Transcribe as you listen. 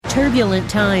Turbulent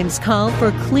times call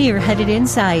for clear-headed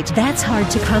insight. That's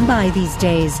hard to come by these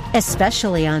days,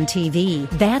 especially on TV.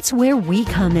 That's where we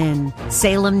come in.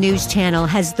 Salem News Channel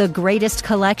has the greatest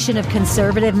collection of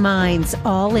conservative minds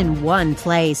all in one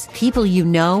place. People you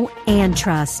know and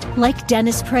trust, like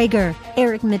Dennis Prager,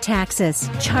 Eric Metaxas,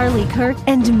 Charlie Kirk,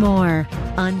 and more.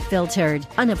 Unfiltered,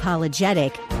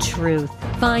 unapologetic truth.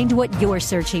 Find what you're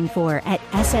searching for at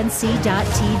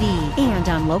snc.tv and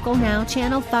on Local Now,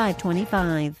 Channel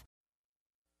 525.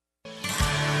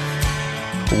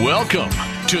 Welcome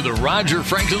to the Roger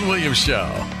Franklin Williams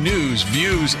Show. News,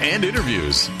 views, and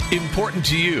interviews important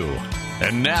to you.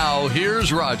 And now,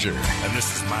 here's Roger. And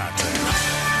this is my turn.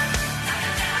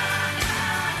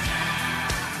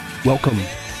 Welcome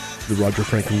to the Roger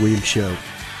Franklin Williams Show,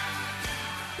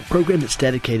 a program that's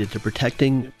dedicated to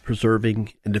protecting,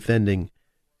 preserving, and defending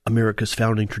America's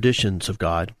founding traditions of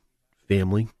God,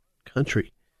 family,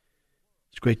 country.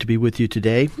 It's great to be with you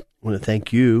today. I want to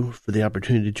thank you for the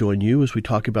opportunity to join you as we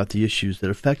talk about the issues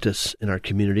that affect us in our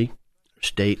community, our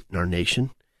state, and our nation.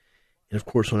 And of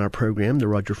course, on our program, the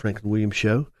Roger Franklin Williams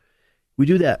Show, we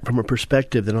do that from a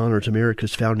perspective that honors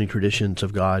America's founding traditions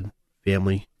of God,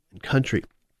 family, and country.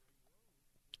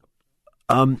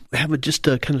 I have just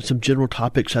kind of some general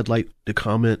topics I'd like to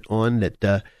comment on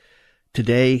that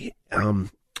today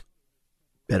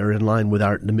better in line with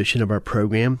the mission of our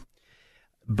program.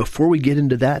 Before we get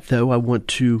into that, though, I want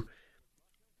to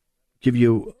give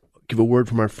a word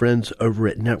from our friends over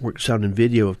at Network Sound and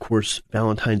Video. Of course,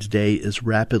 Valentine's Day is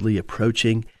rapidly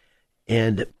approaching,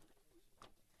 and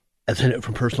as I know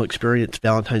from personal experience,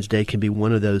 Valentine's Day can be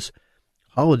one of those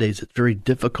holidays that's very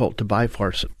difficult to buy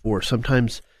for.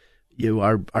 Sometimes,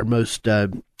 our most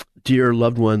dear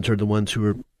loved ones are the ones who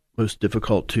are most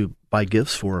difficult to buy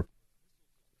gifts for.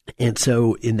 And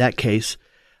so in that case,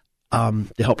 to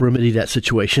help remedy that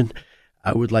situation,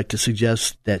 I would like to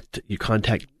suggest that you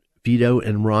contact Vito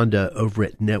and Rhonda over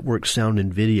at Network Sound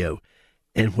and Video.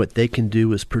 And what they can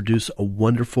do is produce a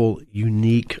wonderful,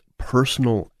 unique,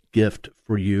 personal gift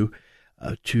for you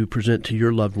to present to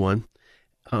your loved one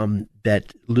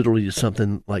that literally is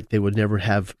something like they would never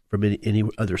have from any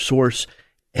other source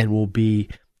and will be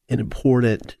an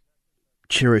important,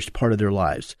 cherished part of their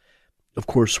lives. Of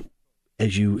course,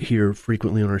 as you hear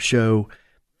frequently on our show,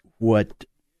 what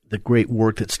the great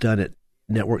work that's done at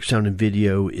Network Sound and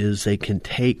Video is they can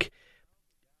take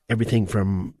everything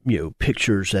from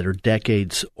pictures that are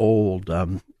decades old,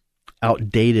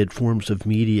 outdated forms of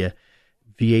media,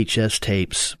 VHS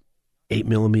tapes,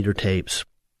 8mm tapes,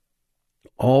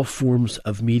 all forms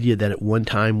of media that at one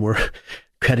time were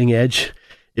cutting edge,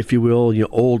 if you will,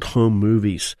 old home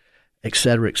movies, et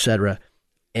cetera,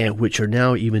 and which are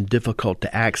now even difficult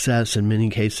to access. In many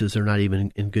cases, they're not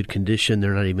even in good condition.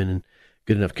 They're not even in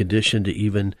good enough condition to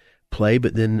even play.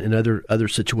 But then in other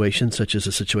situations, such as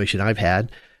a situation I've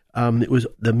had,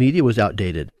 the media was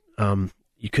outdated.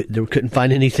 You couldn't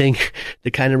find anything,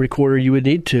 the kind of recorder you would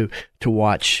need to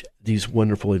watch these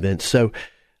wonderful events. So,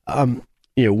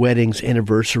 weddings,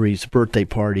 anniversaries, birthday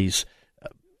parties,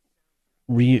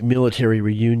 military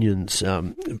reunions,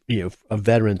 of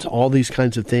veterans, all these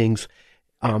kinds of things.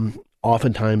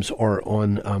 Oftentimes are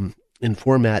on in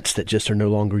formats that just are no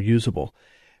longer usable.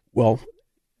 Well,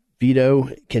 Vito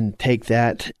can take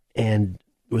that and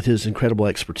with his incredible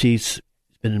expertise, he's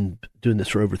been doing this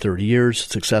for over 30 years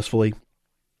successfully,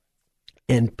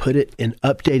 and put it in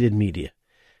updated media.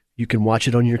 You can watch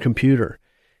it on your computer.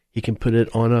 He can put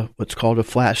it on what's called a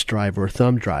flash drive or a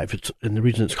thumb drive. And the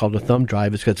reason it's called a thumb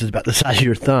drive is because it's about the size of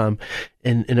your thumb.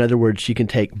 And in other words, you can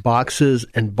take boxes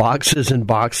and boxes and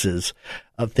boxes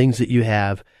of things that you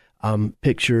have,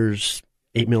 pictures,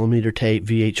 8mm tape,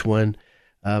 VH1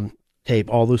 tape,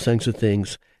 all those kinds of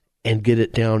things, and get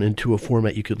it down into a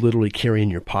format you could literally carry in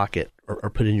your pocket or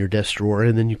put in your desk drawer.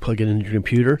 And then you plug it into your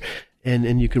computer,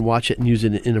 and you can watch it and use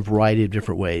it in a variety of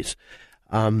different ways.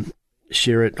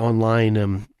 Share it online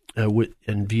and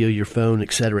via your phone,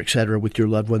 et cetera, with your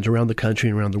loved ones around the country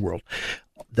and around the world.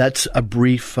 That's a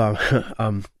brief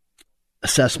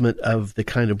assessment of the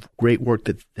kind of great work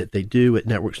that they do at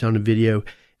Network Sound and Video.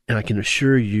 And I can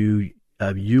assure you,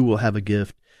 you will have a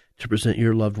gift to present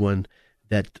your loved one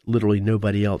that literally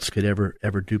nobody else could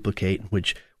ever duplicate,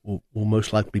 which will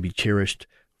most likely be cherished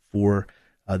for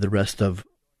the rest of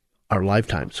our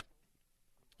lifetimes.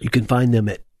 You can find them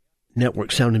at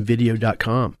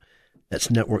networksoundandvideo.com. That's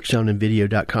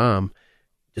networksoundandvideo.com.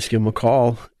 Just give them a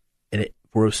call at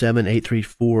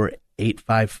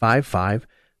 407-834-8555.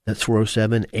 That's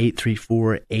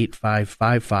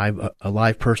 407-834-8555. A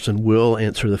live person will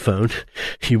answer the phone.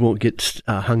 You won't get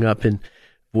hung up in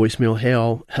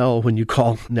voicemail hell when you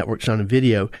call Network Sound and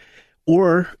Video.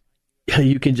 Or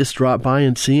you can just drop by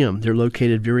and see them. They're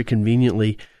located very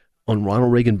conveniently on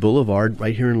Ronald Reagan Boulevard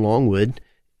right here in Longwood,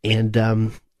 and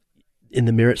in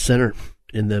the Merritt Center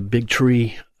in the Big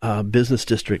Tree Business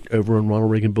District over on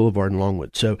Ronald Reagan Boulevard in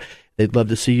Longwood. So they'd love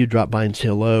to see you. Drop by and say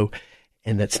hello.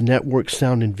 And that's Network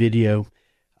Sound and Video,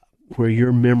 where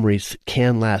your memories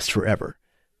can last forever.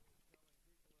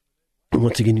 And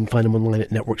once again, you can find them online at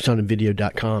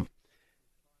networksoundandvideo.com.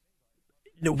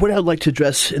 What I'd like to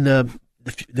address in the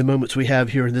moments we have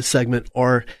here in this segment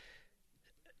are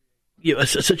a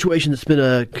situation that's been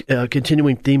a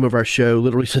continuing theme of our show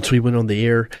literally since we went on the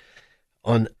air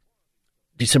on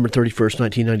December 31st,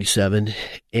 1997,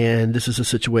 and this is a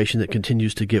situation that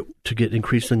continues to get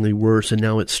increasingly worse, and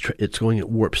now it's going at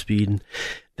warp speed. And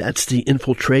that's the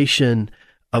infiltration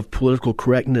of political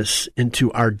correctness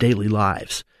into our daily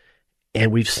lives.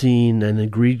 And we've seen an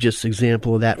egregious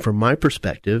example of that from my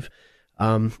perspective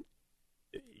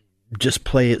just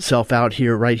play itself out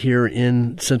right here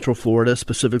in Central Florida,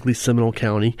 specifically Seminole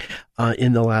County,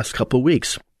 in the last couple of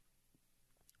weeks.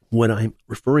 What I'm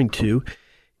referring to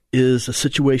is a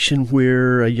situation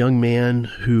where a young man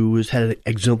who has had an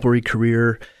exemplary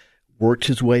career, worked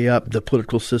his way up the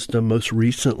political system. Most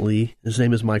recently, his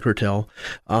name is Mike Hertel,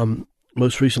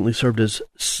 most recently served as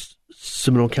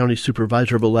Seminole County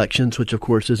Supervisor of Elections, which, of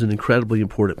course, is an incredibly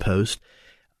important post.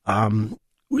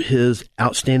 His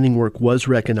outstanding work was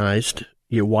recognized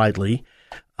widely,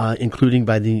 including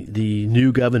by the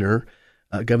new governor,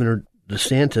 Governor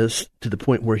DeSantis, to the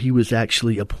point where he was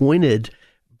actually appointed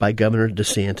by Governor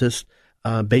DeSantis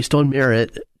based on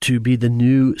merit to be the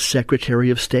new Secretary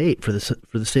of State for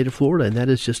the state of Florida. And that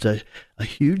is just a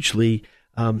hugely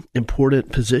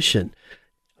important position.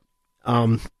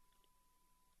 And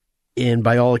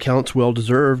by all accounts,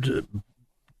 well-deserved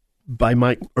by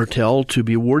Mike Hertel to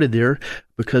be awarded there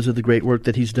because of the great work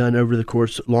that he's done over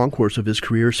the long course of his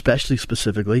career, especially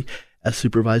specifically as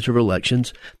Supervisor of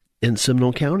Elections in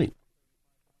Seminole County.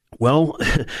 Well,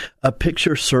 a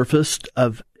picture surfaced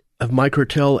of Mike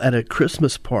Hertel at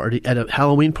a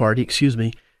Halloween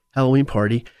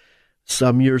party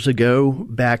some years ago,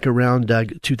 back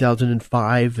around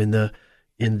 2005 in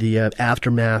the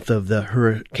aftermath of the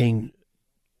Hurricane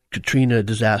Katrina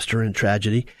disaster and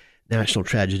tragedy, national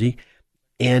tragedy,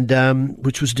 and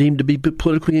which was deemed to be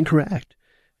politically incorrect.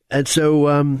 And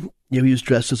so he was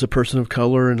dressed as a person of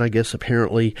color, and I guess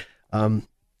apparently the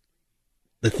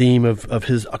theme of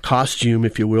his costume,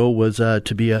 if you will, was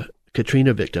to be a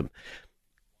Katrina victim.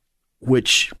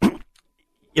 Which,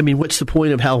 I mean, what's the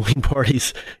point of Halloween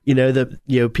parties?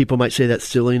 People might say that's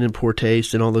silly and in poor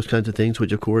taste and all those kinds of things,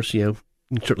 which, of course, you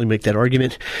can certainly make that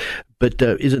argument. But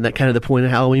isn't that kind of the point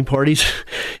of Halloween parties?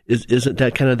 Isn't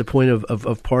that kind of the point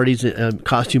of parties,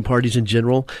 costume parties in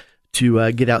general, to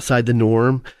get outside the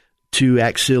norm, to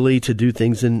act silly, to do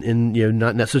things in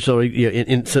not necessarily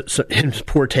in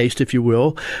poor taste, if you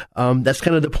will? That's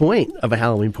kind of the point of a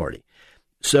Halloween party.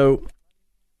 So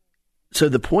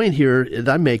the point here that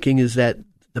I'm making is that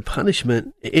the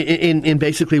punishment, and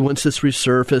basically once this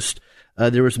resurfaced,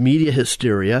 there was media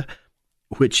hysteria,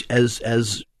 which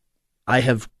as I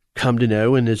have come to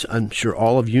know, and as I'm sure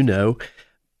all of you know,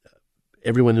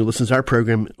 everyone who listens to our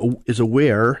program is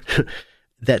aware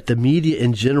that the media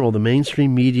in general, the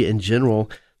mainstream media in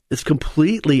general, is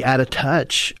completely out of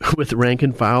touch with rank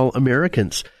and file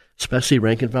Americans, especially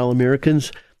rank and file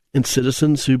Americans and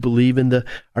citizens who believe in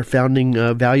our founding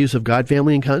values of God,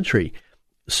 family, and country.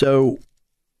 So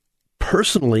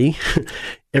personally,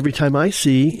 every time I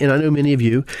see, and I know many of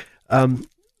you,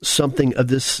 something of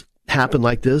this happen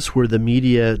like this, where the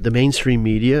media, the mainstream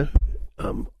media,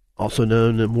 also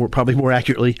known probably more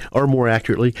accurately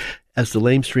as the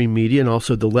lamestream media, and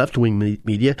also the left-wing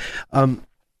media,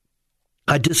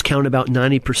 I discount about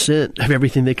 90% of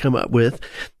everything they come up with.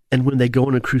 And when they go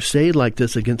on a crusade like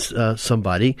this against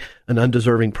somebody, an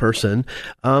undeserving person,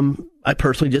 I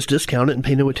personally just discount it and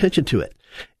pay no attention to it.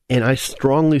 And I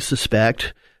strongly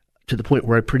suspect, to the point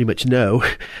where I pretty much know,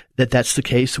 that that's the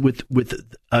case with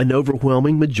an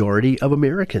overwhelming majority of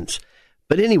Americans.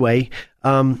 But anyway,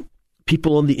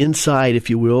 people on the inside, if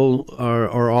you will,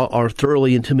 are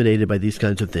thoroughly intimidated by these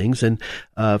kinds of things. And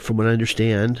from what I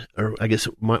understand, or I guess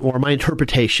my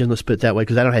interpretation, let's put it that way,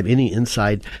 because I don't have any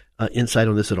insight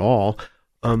on this at all,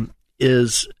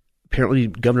 is apparently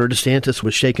Governor DeSantis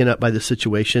was shaken up by the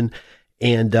situation,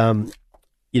 and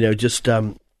just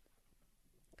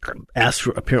asked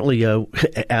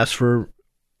for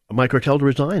Mike Hertel to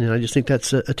resign, and I just think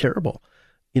that's a terrible.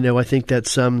 I think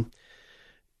that's a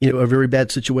very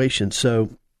bad situation. So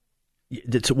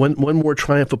it's one more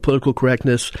triumph of political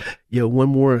correctness. One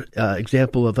more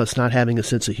example of us not having a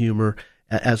sense of humor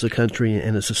as a country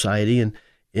and a society. And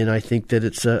And I think that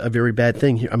it's a very bad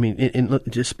thing here. I mean, and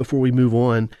just before we move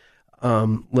on,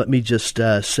 let me just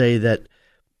say that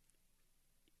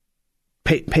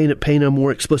paint a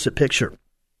more explicit picture.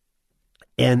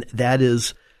 And that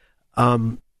is,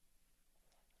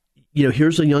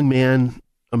 here's a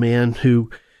man who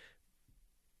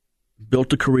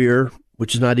built a career,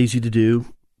 which is not easy to do,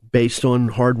 based on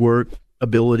hard work,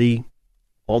 ability,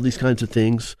 all these kinds of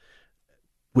things,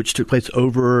 which took place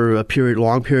over a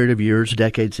long period of years,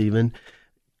 decades even.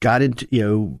 Got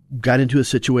into a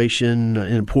situation,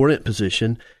 an important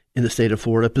position in the state of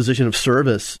Florida, a position of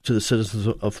service to the citizens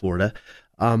of Florida,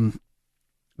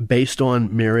 based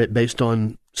on merit, based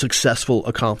on successful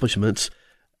accomplishments,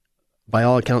 by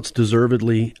all accounts,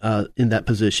 deservedly in that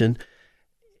position,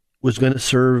 was going to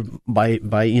serve by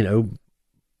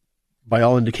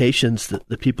all indications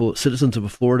the citizens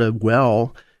of Florida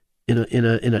well in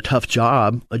a tough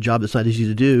job, a job that's not easy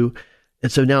to do,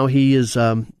 and so now he is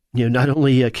not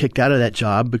only kicked out of that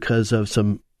job because of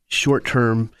some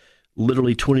short-term,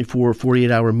 literally 24,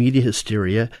 48-hour media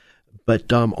hysteria,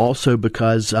 but also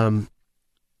because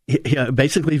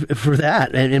basically for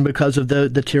that, and because of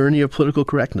the tyranny of political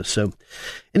correctness. So,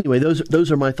 anyway,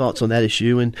 those are my thoughts on that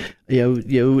issue. And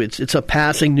it's a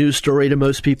passing news story to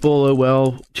most people. Oh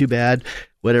well, too bad.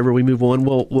 Whatever. We move on.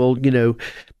 Well,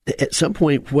 at some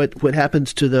point, what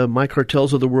happens to the Mike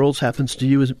Cartels of the world happens to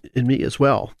you and me as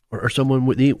well, or someone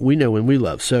we know and we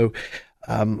love. So,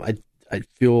 I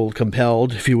feel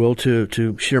compelled, if you will,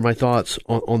 to share my thoughts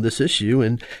on this issue.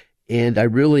 And I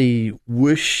really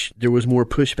wish there was more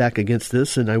pushback against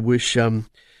this, and I wish, I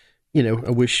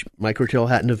wish Mike Cartel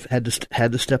hadn't have had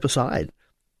to step aside.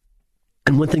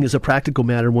 And one more thing is a practical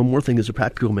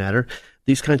matter.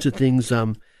 These kinds of things,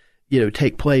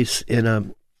 take place in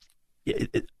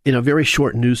a very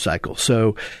short news cycle.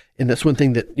 So, and that's one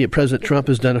thing that President Trump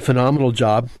has done a phenomenal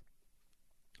job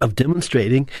of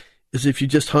demonstrating, is if you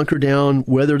just hunker down,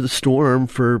 weather the storm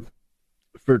for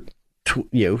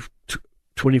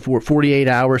 24, 48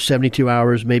 hours, 72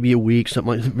 hours, maybe a week,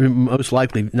 something like, most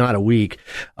likely not a week.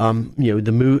 The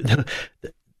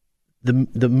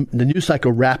news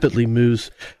cycle rapidly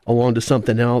moves along to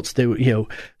something else.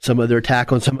 Some other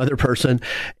attack on some other person,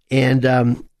 and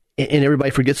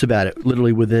everybody forgets about it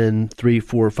literally within 3,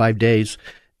 4, or 5 days.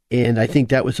 And I think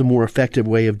that was a more effective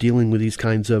way of dealing with these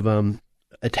kinds of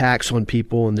attacks on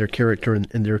people and their character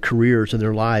and their careers and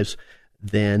their lives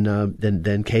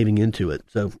than caving into it.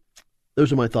 So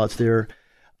those are my thoughts there.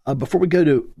 Before we go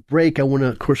to break, I want to,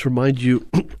 of course, remind you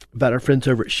about our friends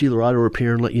over at Sheeler Auto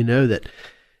Repair and let you know that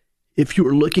if you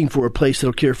are looking for a place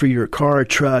that'll care for your car,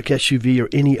 truck, SUV, or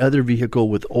any other vehicle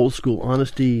with old school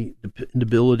honesty,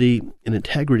 dependability, and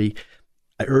integrity,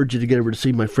 I urge you to get over to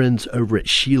see my friends over at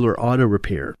Sheeler Auto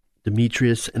Repair,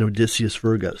 Demetrius and Odysseus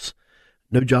Virgos.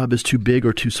 No job is too big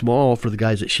or too small for the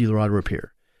guys at Sheeler Auto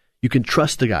Repair. You can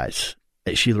trust the guys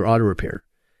at Sheeler Auto Repair.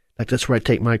 Like, that's where I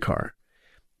take my car.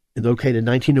 And located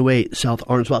 1908 South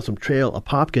Orange Blossom Trail,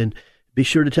 Apopkin. Be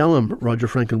sure to tell them Roger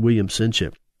Franklin Williams sent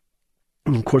you.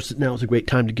 And of course, now is a great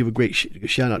time to give a great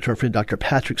shout out to our friend Dr.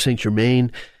 Patrick St. Germain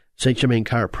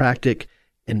Chiropractic,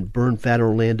 and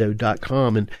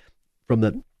burnfatorlando.com. And from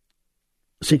the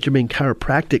St. Germain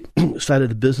Chiropractic side of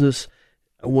the business,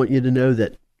 I want you to know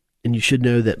that, and you should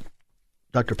know that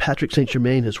Dr. Patrick St.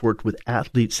 Germain has worked with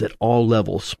athletes at all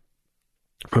levels,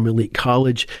 from elite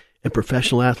college and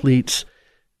professional athletes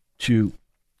to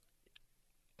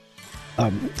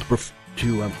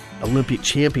Olympic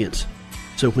champions.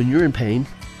 So when you're in pain,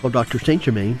 call Dr. St.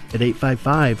 Germain at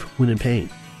 855 when in pain.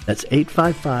 That's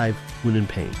 855 when in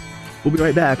pain. We'll be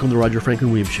right back on the Roger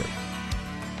Franklin Williams Show.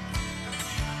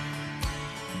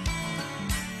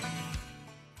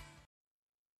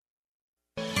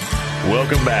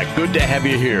 Welcome back. Good to have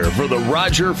you here for the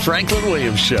Roger Franklin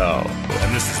Williams Show.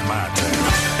 And this is my turn.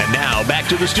 And now back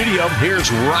to the studio.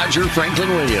 Here's Roger Franklin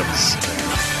Williams.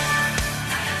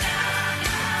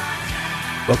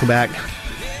 Welcome back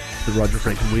to the Roger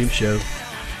Franklin Williams Show.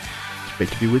 It's great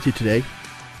to be with you today.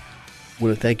 I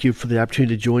want to thank you for the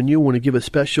opportunity to join you. I want to give a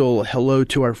special hello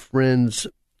to our friends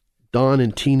Don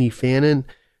and Teeny Fannin.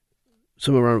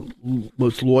 Some of our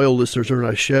most loyal listeners are on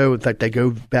our show. In fact, I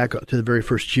go back to the very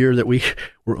first year that we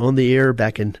were on the air,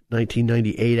 back in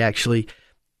 1998, actually.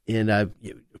 And, of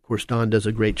course, Don does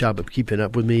a great job of keeping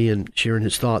up with me and sharing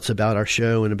his thoughts about our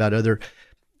show and about other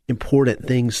important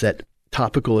things,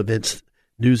 topical events,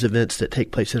 news events that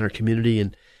take place in our community.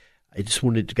 And I just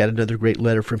got another great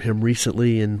letter from him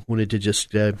recently and wanted to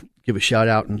just give a shout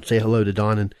out and say hello to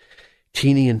Don and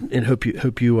Teeny and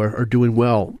hope you are doing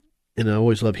well. And I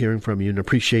always love hearing from you and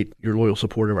appreciate your loyal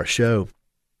support of our show.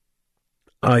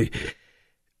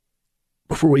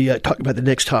 Before we talk about the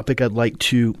next topic, I'd like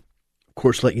to, of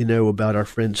course, let you know about our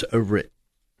friends over at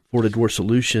Florida Door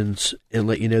Solutions and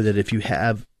let you know that if you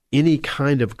have any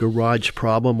kind of garage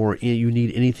problem or you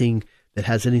need anything that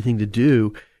has anything to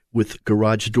do with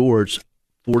garage doors,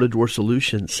 Florida Door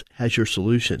Solutions has your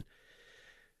solution.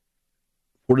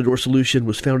 Florida Door Solution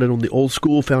was founded on the old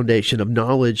school foundation of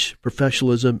knowledge,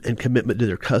 professionalism, and commitment to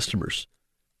their customers.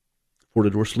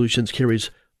 Florida Door Solutions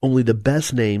carries only the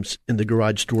best names in the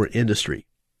garage door industry.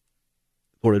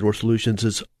 Florida Door Solutions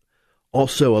is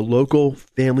also a local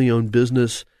family-owned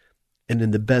business, and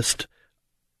in the best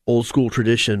old school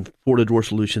tradition, Florida Door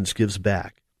Solutions gives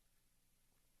back.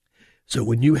 So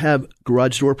when you have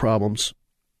garage door problems,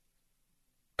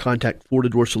 contact Florida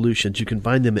Door Solutions. You can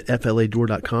find them at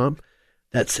fladoor.com.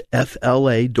 That's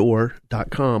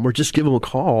fladoor.com, or just give them a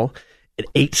call at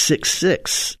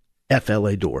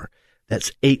 866-FLA-DOOR.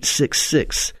 That's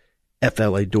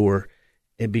 866-FLA-DOOR,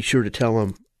 and be sure to tell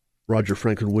them Roger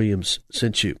Franklin Williams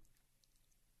sent you.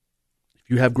 If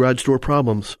you have garage door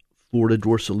problems, Florida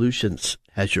Door Solutions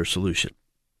has your solution.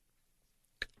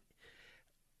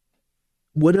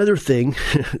 One other thing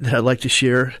that I'd like to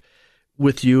share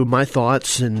with you, my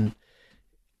thoughts, and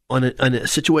on a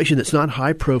situation that's not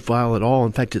high profile at all.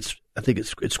 In fact, I think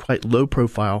it's quite low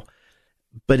profile,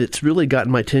 but it's really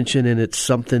gotten my attention, and it's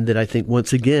something that I think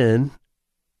once again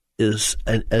is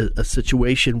a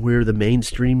situation where the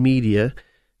mainstream media,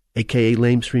 aka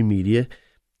lamestream media,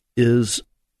 is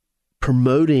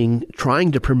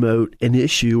trying to promote an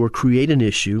issue or create an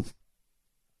issue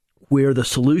where the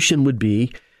solution would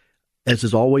be, as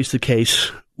is always the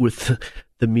case with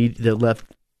the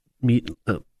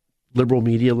liberal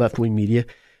media, left-wing media,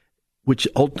 which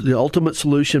the ultimate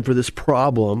solution for this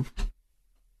problem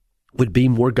would be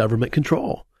more government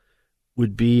control,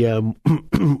 would be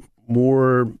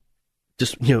more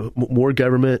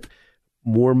government,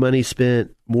 more money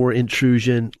spent, more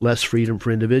intrusion, less freedom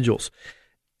for individuals.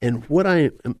 And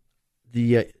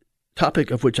the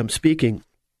topic of which I'm speaking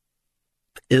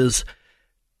is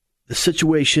the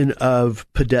situation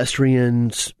of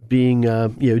pedestrians being,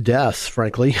 deaths,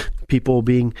 frankly, people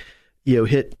being,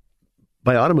 hit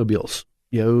by automobiles,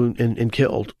 and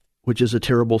killed, which is a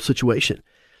terrible situation.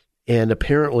 And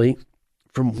apparently,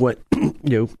 from what,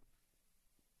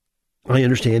 I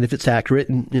understand, if it's accurate,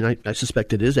 and I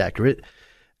suspect it is accurate,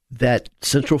 that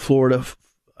Central Florida,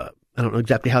 I don't know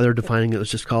exactly how they're defining it,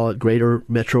 let's just call it Greater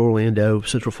Metro Orlando,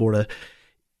 Central Florida,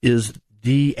 is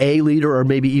the A leader or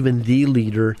maybe even the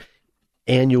leader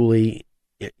annually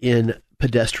in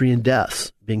pedestrian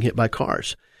deaths, being hit by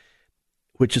cars,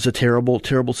 which is a terrible,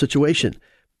 terrible situation.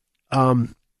 Now,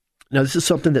 this is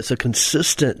something that's a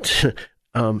consistent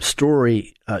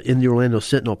story in the Orlando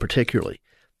Sentinel particularly,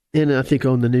 and I think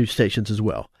on the news stations as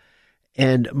well.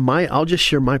 And I'll just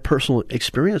share my personal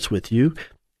experience with you.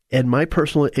 And my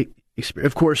personal experience,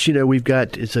 of course,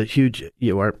 it's a huge,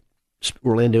 our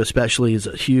Orlando especially is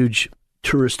a huge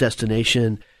tourist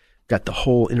destination. Got the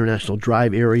whole International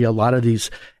Drive area. A lot of these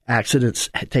accidents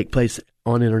take place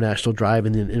on International Drive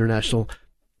in the international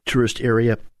tourist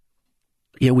area.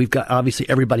 We've got, obviously,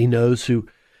 everybody knows who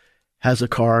has a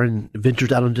car and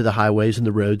ventures out onto the highways and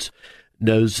the roads,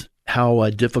 knows how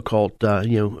difficult,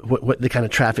 what the kind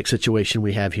of traffic situation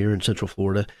we have here in Central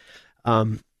Florida.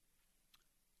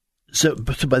 So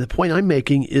by the point I'm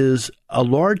making is a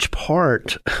large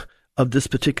part of this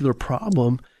particular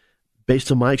problem,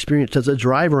 based on my experience as a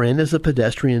driver and as a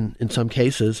pedestrian in some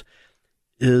cases,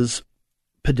 is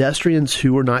pedestrians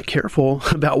who are not careful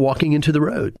about walking into the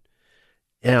road.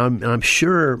 And I'm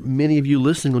sure many of you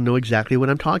listening will know exactly what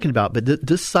I'm talking about, but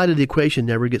this side of the equation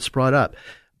never gets brought up.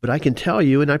 But I can tell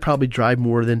you, and I probably drive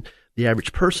more than the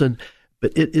average person,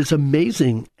 but it is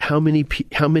amazing how many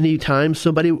times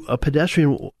a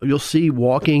pedestrian you'll see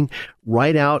walking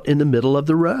right out in the middle of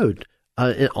the road,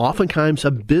 and oftentimes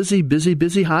a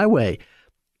busy highway.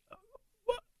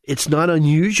 It's not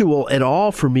unusual at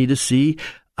all for me to see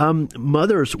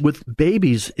mothers with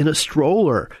babies in a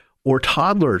stroller or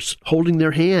toddlers holding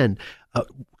their hand,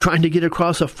 trying to get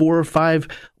across a 4 or 5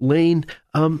 lane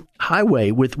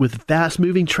highway with fast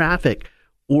moving traffic.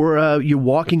 Or you're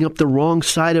walking up the wrong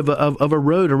side of a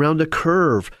road around a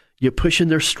curve. You're pushing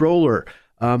their stroller.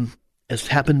 It's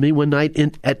happened to me one night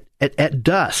at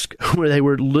dusk, where they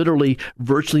were literally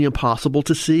virtually impossible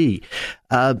to see.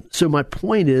 So my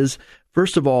point is,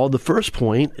 first of all, the first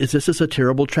point is this is a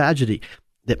terrible tragedy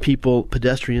that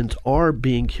pedestrians are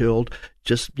being killed.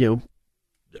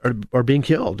 Are being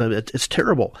killed. It's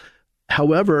terrible.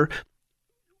 However,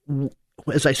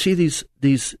 as I see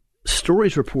these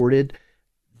stories reported,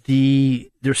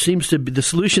 the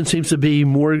solution seems to be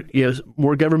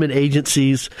more government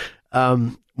agencies,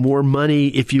 more money,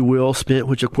 if you will, spent,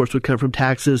 which of course would come from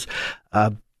taxes,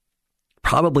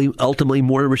 probably ultimately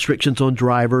more restrictions on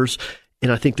drivers.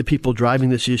 And I think the people driving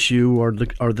this issue are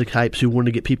the types who want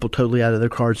to get people totally out of their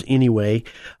cars anyway,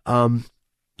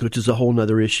 which is a whole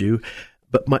nother issue.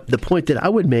 But the point that I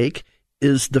would make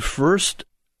is the first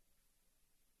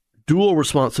dual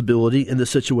responsibility in the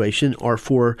situation are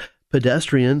for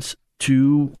pedestrians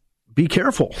to be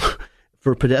careful,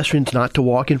 for pedestrians not to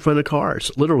walk in front of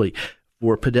cars, literally,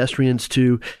 for pedestrians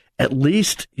to at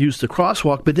least use the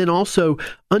crosswalk, but then also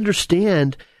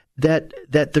understand that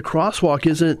the crosswalk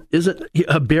isn't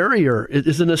a barrier, it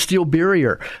isn't a steel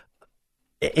barrier,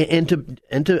 and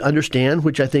to understand,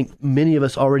 which I think many of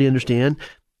us already understand,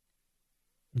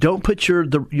 don't put your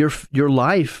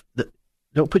life,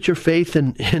 don't put your faith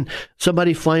in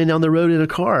somebody flying down the road in a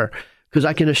car, because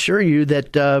I can assure you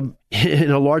that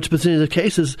in a large percentage of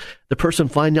cases, the person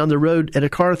flying down the road in a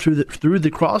car through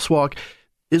the crosswalk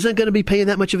isn't going to be paying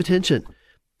that much of attention,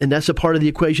 and that's a part of the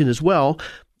equation as well.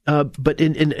 But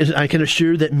I can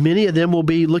assure that many of them will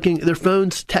be looking at their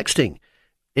phones, texting,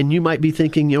 and you might be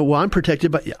thinking, well, I'm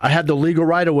protected, but I have the legal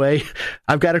right of way.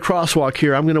 I've got a crosswalk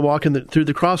here. I'm going to walk through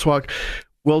the crosswalk.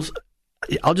 Well,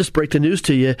 I'll just break the news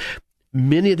to you.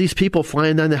 Many of these people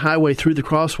flying down the highway through the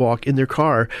crosswalk in their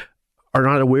car are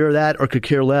not aware of that, or could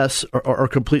care less, or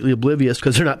completely oblivious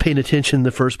because they're not paying attention in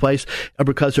the first place, or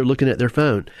because they're looking at their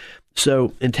phone.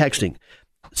 And texting.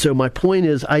 So my point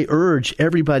is, I urge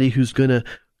everybody who's going to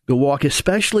go walk,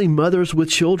 especially mothers with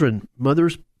children,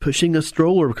 mothers pushing a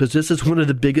stroller, because this is one of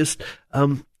the biggest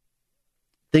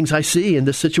things I see in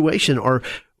this situation, are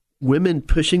women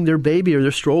pushing their baby or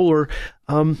their stroller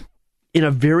in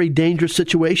a very dangerous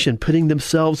situation, putting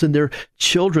themselves and their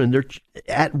children, they're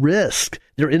at risk,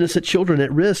 their innocent children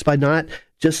at risk by not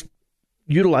just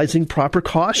utilizing proper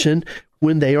caution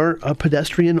when they are a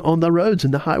pedestrian on the roads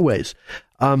and the highways.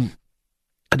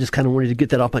 I just kind of wanted to get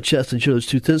that off my chest and share those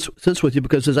two things with you,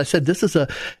 because, as I said, this is a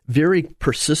very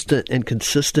persistent and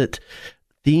consistent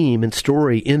theme and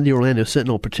story in the Orlando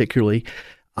Sentinel particularly.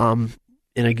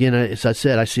 And again, as I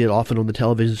said, I see it often on the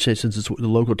television stations, the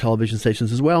local television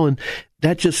stations as well. And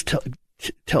that just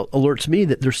alerts me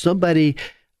that there's somebody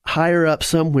higher up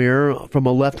somewhere from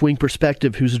a left-wing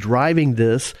perspective who's driving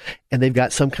this, and they've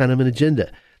got some kind of an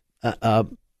agenda.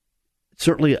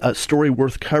 Certainly a story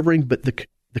worth covering, but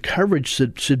the coverage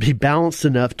should be balanced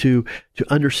enough to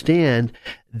understand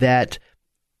that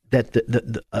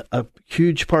a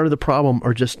huge part of the problem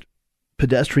are just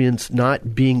pedestrians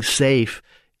not being safe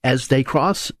as they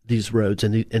cross these roads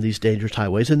and these dangerous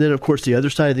highways. And then, of course, the other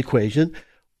side of the equation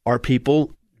are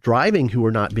people driving who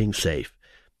are not being safe.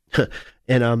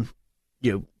 And,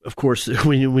 of course,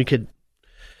 we could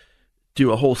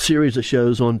do a whole series of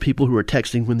shows on people who are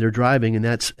texting when they're driving, and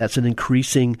that's an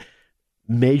increasing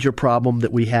major problem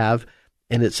that we have,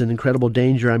 and it's an incredible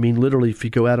danger. I mean, literally, if you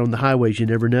go out on the highways, you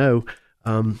never know,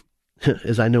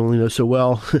 as I only know so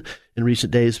well in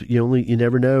recent days, you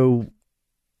never know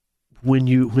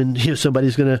when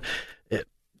somebody's going to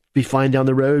be flying down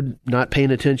the road, not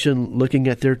paying attention, looking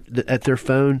at their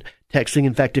phone, texting.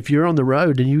 In fact, if you're on the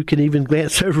road and you can even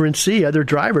glance over and see other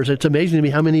drivers, it's amazing to me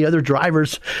how many other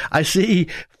drivers I see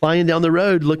flying down the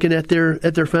road looking at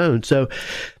their phone. So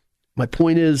my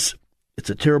point is, it's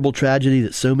a terrible tragedy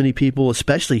that so many people,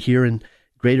 especially here in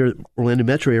greater Orlando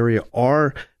metro area,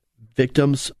 are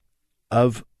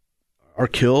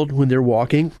killed when they're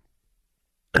walking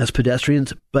as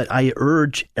pedestrians. But I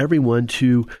urge everyone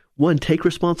to, one, take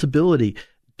responsibility.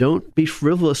 Don't be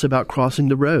frivolous about crossing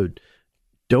the road.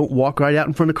 Don't walk right out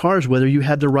in front of cars, whether you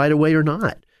have the right of way or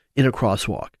not in a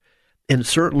crosswalk. And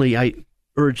certainly, I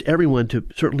urge everyone to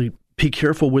certainly be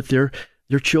careful with their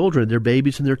children, their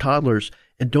babies and their toddlers,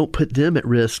 and don't put them at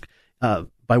risk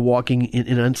by walking in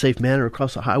an unsafe manner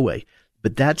across the highway.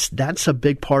 But that's a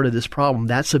big part of this problem.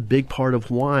 That's a big part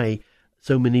of why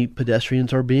so many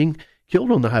pedestrians are being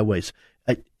killed on the highways.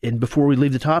 And before we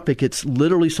leave the topic, it's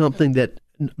literally something that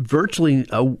virtually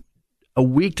a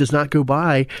week does not go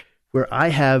by where I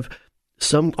have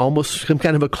some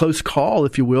kind of a close call,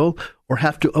 if you will, or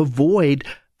have to avoid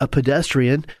a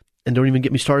pedestrian, and don't even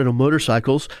get me started on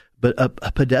motorcycles, but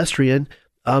a pedestrian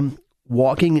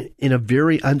walking in a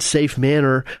very unsafe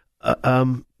manner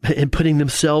and putting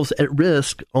themselves at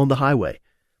risk on the highway.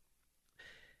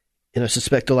 And I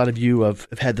suspect a lot of you have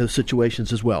had those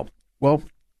situations as well. Well,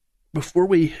 before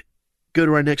we go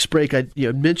to our next break, I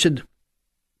mentioned,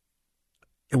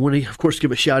 I want to, of course,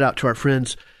 give a shout out to our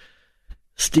friends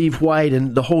Steve White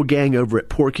and the whole gang over at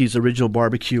Porky's Original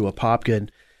Barbecue, Apopka.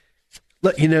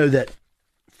 Let you know that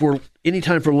for any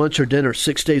time for lunch or dinner,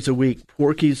 6 days a week,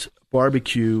 Porky's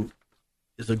Barbecue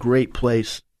is a great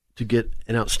place to get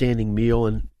an outstanding meal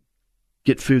and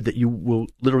get food that you will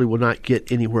not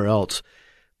get anywhere else.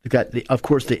 They've got, of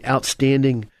course, the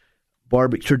outstanding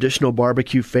traditional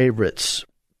barbecue favorites: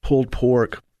 pulled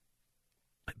pork,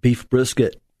 beef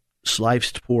brisket,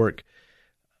 sliced pork,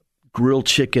 grilled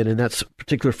chicken, and that's a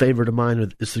particular favorite of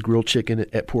mine is the grilled chicken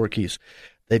at Porky's.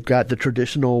 They've got the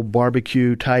traditional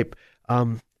barbecue type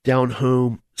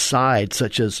down-home sides,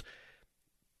 such as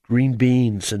green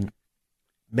beans and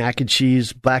mac and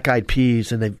cheese, black-eyed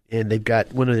peas, and they've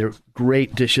got one of their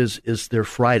great dishes is their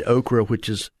fried okra, which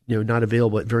is not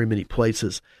available at very many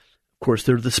places. Of course,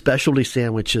 there are the specialty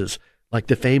sandwiches like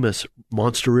the famous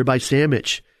monster ribeye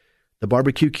sandwich, the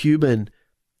barbecue Cuban,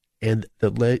 and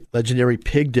the legendary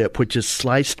pig dip, which is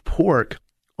sliced pork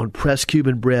on pressed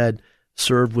Cuban bread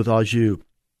served with au jus.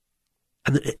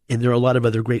 And there are a lot of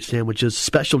other great sandwiches,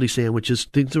 specialty sandwiches,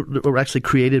 things that were actually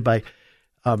created by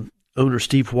owner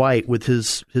Steve White with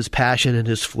his passion and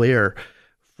his flair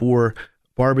for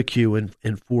barbecue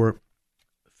and for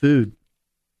food.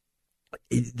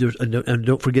 And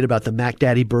don't forget about the Mac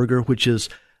Daddy burger, which is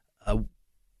a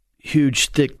huge,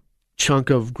 thick chunk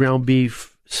of ground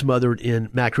beef smothered in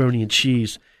macaroni and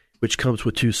cheese, which comes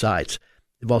with 2 sides.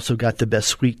 They've also got the best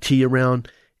sweet tea around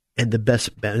and the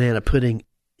best banana pudding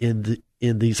in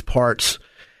these parts,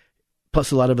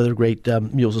 plus a lot of other great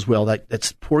meals as well.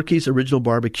 That's Porky's Original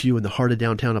Barbecue in the heart of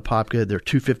downtown Apopka. They're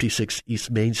 256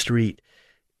 East Main Street,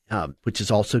 which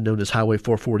is also known as Highway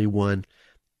 441.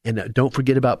 And don't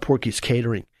forget about Porky's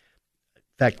Catering. In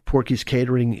fact, Porky's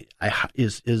Catering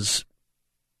is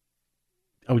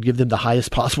I would give them the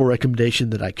highest possible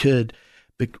recommendation that I could.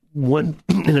 But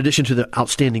in addition to the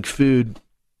outstanding food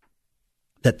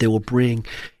that they will bring,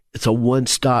 it's a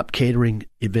one-stop catering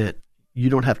event. You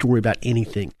don't have to worry about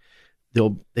anything.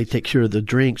 They take care of the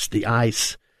drinks, the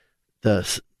ice,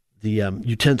 the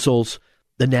utensils,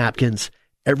 the napkins,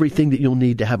 everything that you'll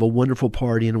need to have a wonderful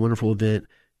party and a wonderful event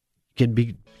can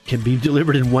be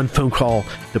delivered in one phone call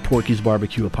to Porky's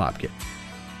Barbecue Apopka.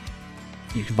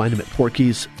 You can find them at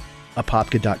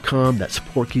porkysapopka.com. That's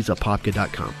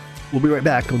porkysapopka.com. We'll be right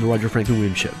back on the Roger Franklin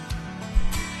Williams Show.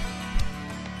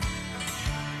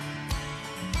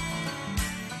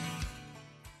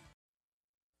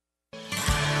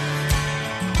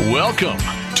 Welcome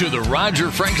to the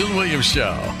Roger Franklin Williams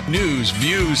Show. News,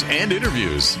 views, and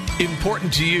interviews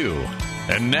important to you.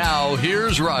 And now,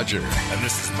 here's Roger. And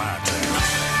this is my turn.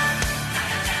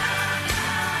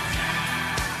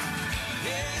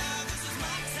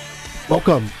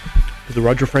 Welcome to the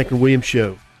Roger Franklin Williams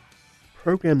Show, a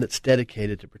program that's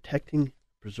dedicated to protecting,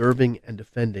 preserving, and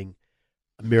defending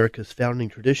America's founding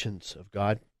traditions of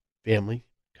God, family,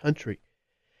 country.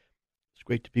 It's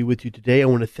great to be with you today. I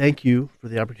want to thank you for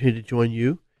the opportunity to join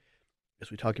you as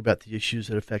we talk about the issues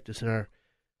that affect us in our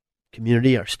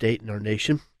community, our state, and our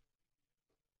nation.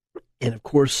 And of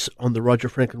course, on the Roger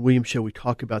Franklin Williams Show, we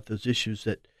talk about those issues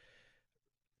that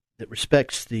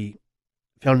respects the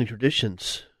founding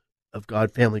traditions of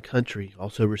God, family, country,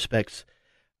 also respects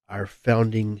our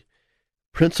founding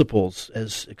principles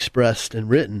as expressed and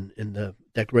written in the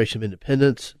Declaration of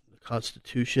Independence, the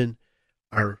Constitution,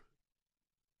 our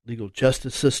legal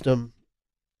justice system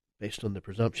based on the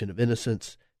presumption of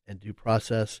innocence and due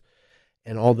process,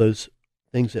 and all those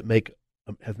things that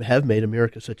have made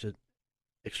America such an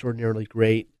extraordinarily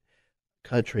great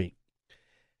country.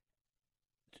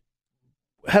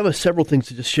 I have several things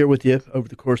to just share with you over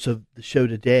the course of the show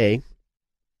today.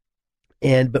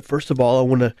 But first of all, I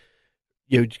want to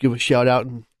give a shout out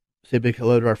and say a big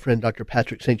hello to our friend Dr.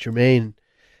 Patrick St. Germain,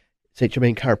 St.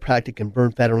 Germain Chiropractic, and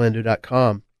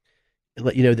BurnFatOrlando.com, and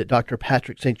let you know that Dr.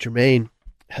 Patrick St. Germain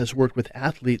has worked with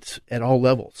athletes at all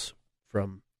levels,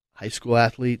 from high school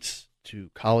athletes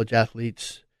to college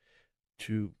athletes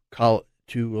to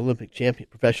Olympic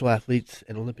professional athletes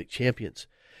and Olympic champions.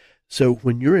 So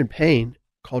when you're in pain,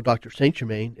 call Dr. St.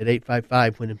 Germain at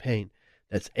 855-WHEN-IN-PAIN.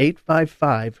 That's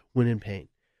 855-WHEN-IN-PAIN.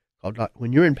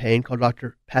 When you're in pain, call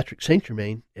Dr. Patrick St.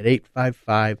 Germain at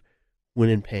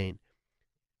 855-WHEN-IN-PAIN.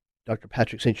 Dr.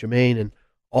 Patrick St. Germain and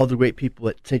all the great people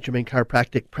at St. Germain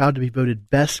Chiropractic, proud to be voted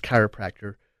best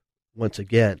chiropractor once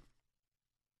again,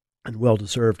 and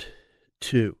well-deserved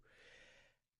too.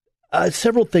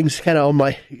 Several things kind of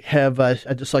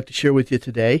I'd just like to share with you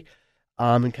today,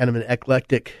 in kind of an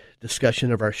eclectic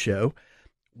discussion of our show.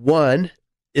 One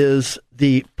is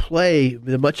the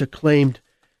much acclaimed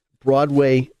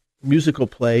Broadway musical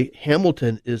play,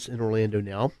 Hamilton, is in Orlando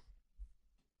now.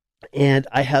 And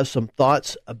I have some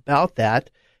thoughts about that,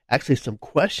 actually some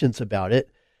questions about it,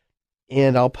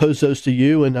 and I'll pose those to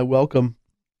you, and I welcome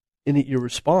your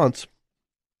response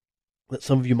that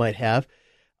some of you might have.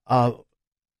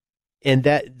 And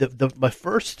that my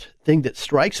first thing that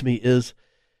strikes me is,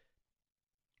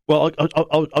 well,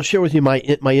 I'll share with you my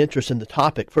interest in the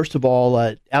topic. First of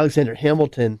all, Alexander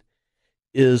Hamilton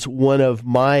is one of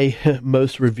my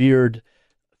most revered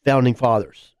founding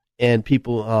fathers and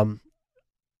people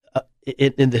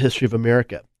in the history of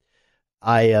America.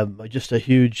 I am just a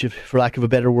huge, for lack of a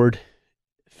better word,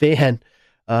 fan,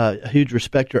 a huge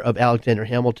respecter of Alexander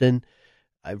Hamilton.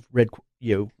 I've read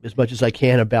as much as I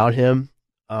can about him,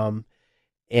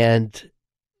 and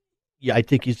yeah, I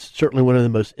think he's certainly one of the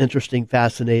most interesting,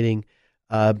 fascinating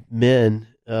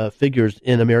figures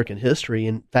in American history.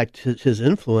 In fact, his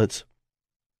influence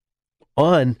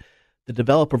on the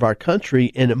development of our country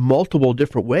in multiple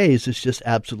different ways is just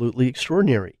absolutely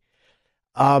extraordinary.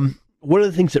 One of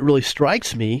the things that really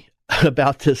strikes me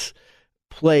about this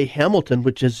play Hamilton,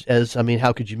 which is,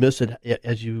 how could you miss it?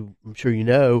 I'm sure you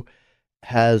know,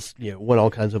 has won all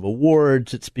kinds of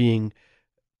awards. It's being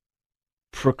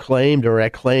proclaimed or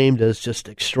acclaimed as just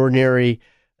an extraordinary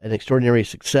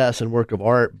success and work of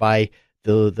art by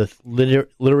the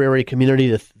literary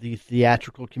community, the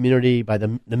theatrical community, by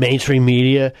the mainstream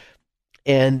media.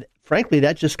 And frankly,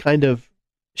 that just kind of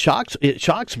shocks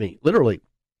me, literally.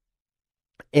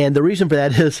 And the reason for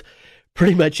that is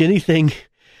pretty much anything,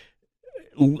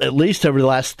 at least over the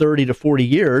last 30 to 40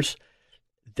 years,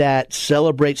 that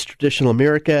celebrates traditional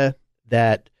America,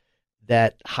 that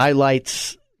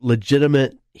highlights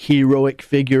legitimate heroic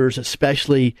figures,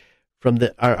 especially from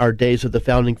our days of the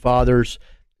founding fathers,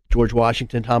 George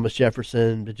Washington, Thomas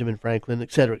Jefferson, Benjamin Franklin,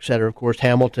 et cetera, of course,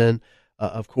 Hamilton,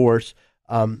 of course.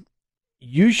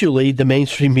 Usually the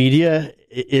mainstream media,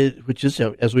 which is,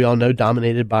 as we all know,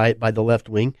 dominated by the left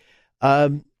wing,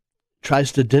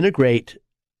 tries to denigrate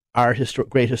our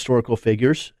great historical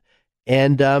figures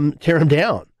and tear them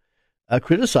down,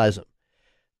 criticize them.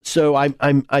 So I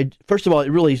first of all,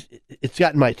 it's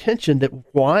gotten my attention that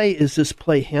why is this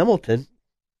play Hamilton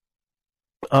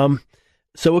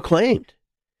so acclaimed?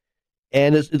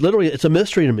 And it's a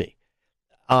mystery to me.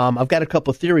 I've got a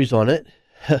couple of theories on it,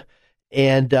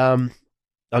 and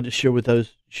I'll just share with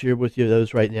you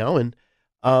those right now. And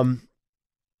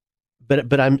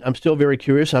but I'm still very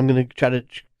curious. I'm going to try to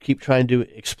keep trying to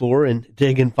explore and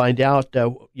dig and find out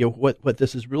what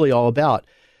this is really all about.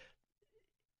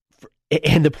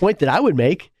 And the point that I would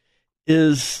make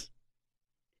is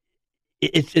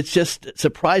it's just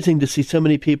surprising to see so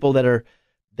many people that are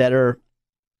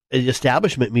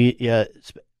establishment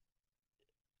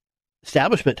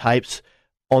types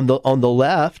on the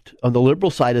left, on the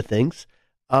liberal side of things,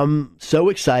 so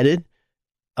excited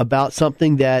about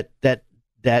something that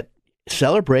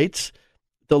celebrates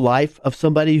the life of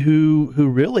somebody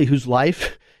whose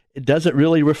life doesn't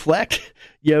really reflect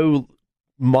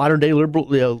modern day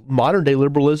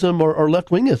liberalism or left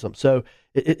wingism. So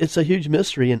it's a huge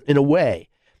mystery in a way.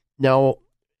 Now,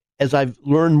 as I've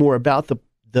learned more about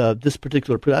this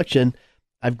particular production,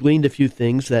 I've gleaned a few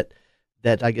things that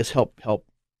I guess help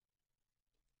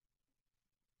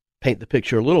paint the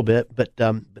picture a little bit, but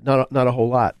not a whole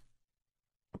lot.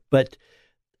 But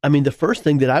I mean, the first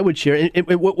thing that I would share,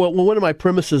 one of my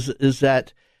premises is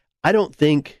that I don't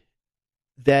think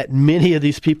that many of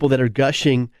these people that are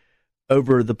gushing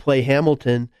over the play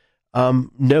Hamilton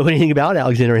know anything about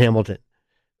Alexander Hamilton.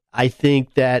 I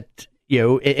think that,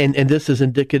 and this is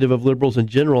indicative of liberals in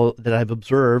general that I've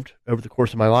observed over the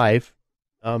course of my life,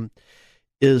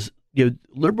 is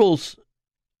liberals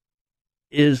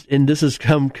and this has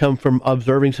come from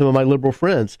observing some of my liberal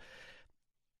friends,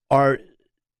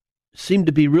 seem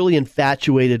to be really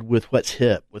infatuated with what's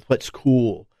hip, with what's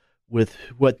cool, with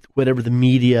whatever the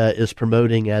media is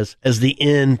promoting as the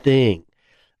in thing.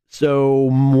 So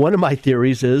one of my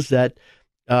theories is that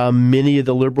many of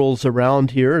the liberals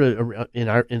around here,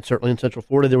 and certainly in Central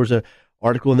Florida, there was an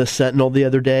article in the Sentinel the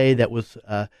other day that was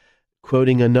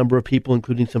quoting a number of people,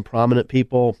 including some prominent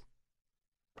people,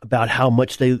 about how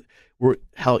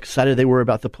excited they were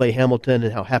about the play Hamilton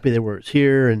and how happy they were it's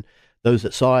here, and those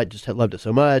that saw it just had loved it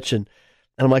so much. And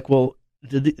I'm like, well,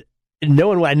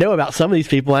 knowing what I know about some of these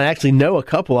people, I actually know a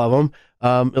couple of them,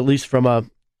 at least from a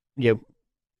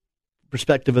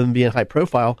perspective of them being high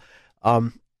profile.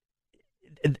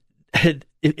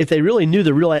 If they really knew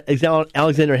the real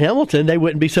Alexander Hamilton, they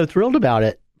wouldn't be so thrilled about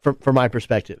it, from my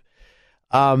perspective.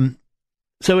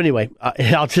 So anyway,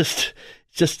 it's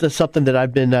just something that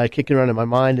I've been kicking around in my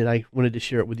mind, and I wanted to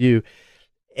share it with you.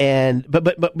 And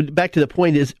but back to the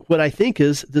point is, what I think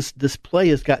is this play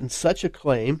has gotten such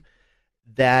acclaim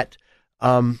that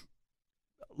a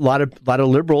lot of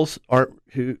liberals aren't,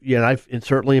 and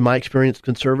certainly in my experience,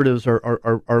 conservatives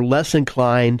are less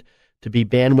inclined to be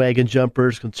bandwagon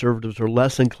jumpers. Conservatives are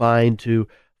less inclined to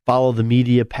follow the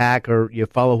media pack or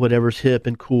follow whatever's hip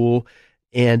and cool,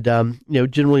 and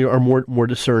generally are more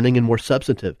discerning and more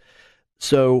substantive.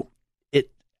 So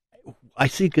I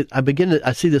see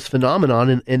this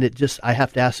phenomenon, and it just, I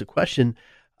have to ask the question.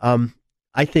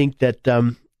 I think that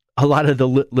a lot of the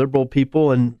liberal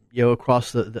people and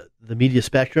across the media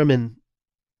spectrum and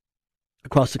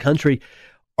across the country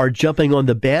are jumping on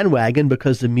the bandwagon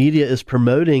because the media is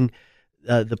promoting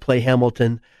the play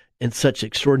Hamilton in such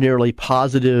extraordinarily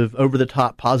positive,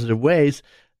 over-the-top positive ways.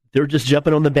 They're just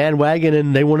jumping on the bandwagon,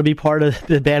 and they want to be part of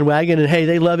the bandwagon, and hey,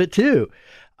 they love it too.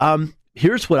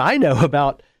 Here's what I know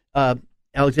about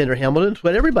Alexander Hamilton. It's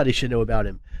what everybody should know about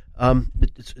him.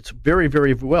 It's very,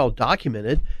 very well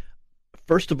documented.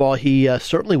 First of all, he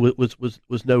certainly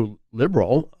was no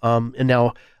liberal. And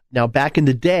now back in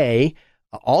the day,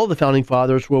 all of the founding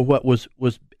fathers were what was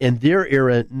in their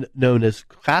era known as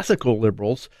classical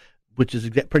liberals, which is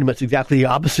pretty much exactly the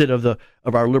opposite of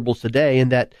our liberals today.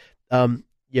 And that but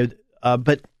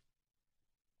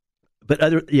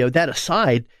other that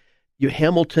aside,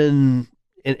 Hamilton,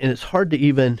 and it's hard to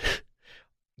even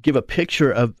give a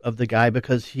picture of the guy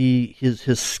because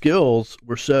his skills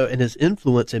were so, and his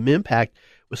influence and impact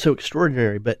was so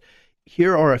extraordinary. But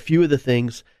here are a few of the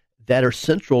things that are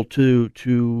central to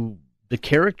the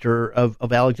character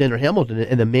of Alexander Hamilton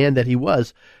and the man that he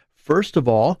was. First of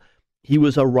all, he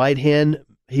was a right hand.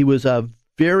 He was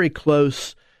very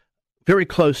close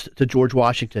to George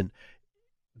Washington,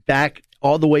 back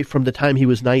all the way from the time he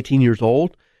was 19 years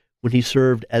old, when he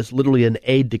served as literally an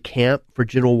aide-de-camp for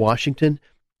General Washington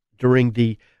during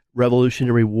the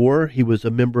Revolutionary War. He was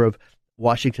a member of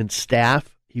Washington's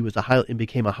staff. He was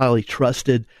became a highly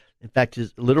trusted, in fact,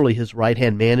 literally his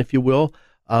right-hand man, if you will,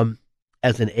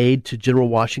 as an aide to General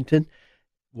Washington.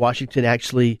 Washington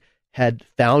actually had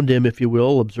found him, if you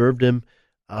will, observed him.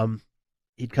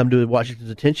 He'd come to Washington's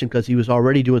attention because he was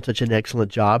already doing such an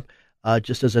excellent job,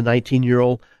 just as a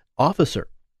 19-year-old officer.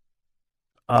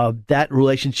 That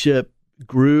relationship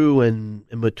grew and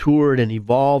matured and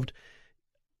evolved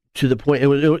to the point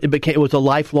it was a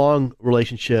lifelong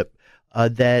relationship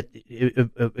that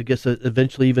I guess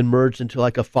eventually even merged into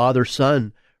like a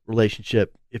father-son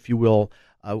relationship, if you will.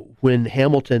 When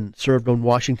Hamilton served on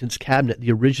Washington's cabinet,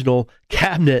 the original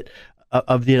cabinet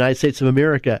of the United States of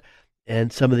America,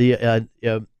 and some of the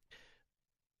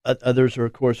others, are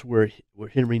of course were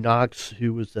Henry Knox,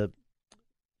 who was the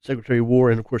Secretary of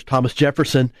War, and of course Thomas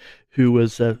Jefferson, who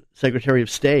was Secretary of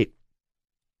State,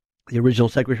 the original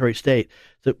Secretary of State.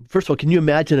 So first of all, can you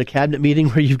imagine a cabinet meeting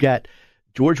where you've got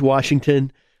George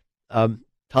Washington,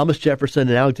 Thomas Jefferson,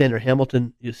 and Alexander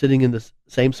Hamilton sitting in the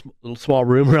same little small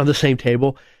room around the same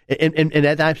table? And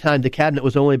at that time, the cabinet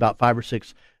was only about 5 or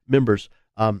 6 members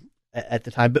at the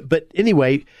time. But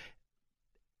anyway,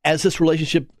 as this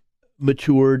relationship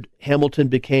matured, Hamilton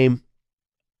became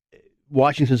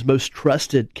Washington's most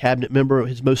trusted cabinet member,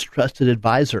 his most trusted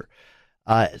advisor,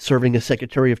 serving as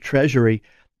Secretary of Treasurer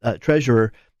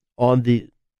on the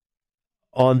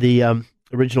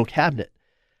original cabinet.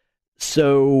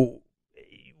 So,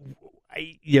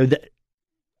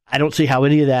 I don't see how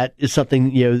any of that is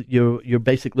something your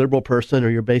basic liberal person or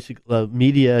your basic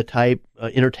media type,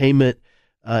 entertainment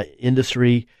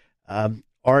industry,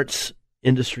 arts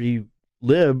industry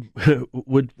lib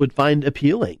would find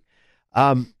appealing.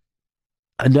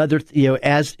 Another,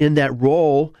 as in that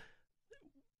role,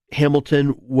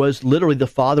 Hamilton was literally the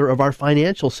father of our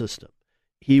financial system.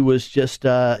 He was just,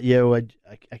 I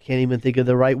can't even think of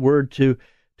the right word to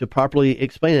properly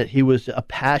explain it. He was a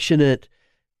passionate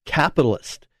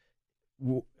capitalist.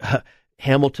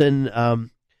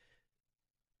 Hamilton,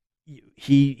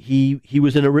 he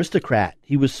was an aristocrat.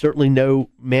 He was certainly no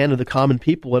man of the common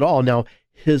people at all. Now,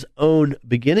 his own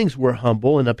beginnings were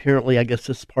humble, and apparently, I guess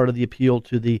this is part of the appeal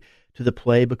to the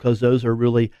play, because those are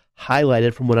really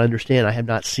highlighted from what I understand. I have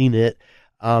not seen it.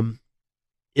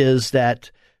 Is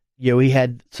that he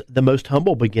had the most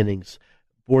humble beginnings,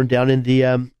 born down in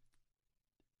the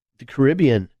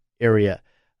Caribbean area,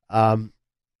 so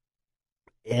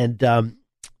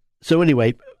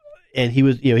anyway, and he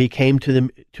was he came to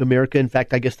America. In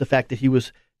fact, I guess the fact that he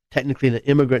was technically an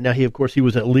immigrant, now he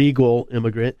was a legal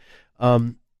immigrant,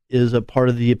 is a part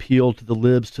of the appeal to the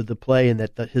libs to the play, and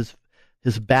that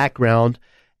his background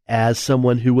as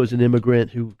someone who was an immigrant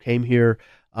who came here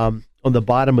on the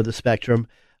bottom of the spectrum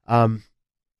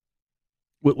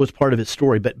was part of his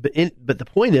story. But the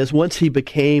point is, once he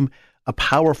became a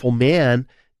powerful man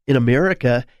in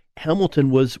America, Hamilton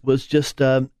was just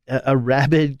a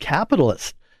rabid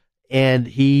capitalist, and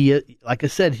he, like I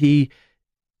said,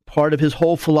 part of his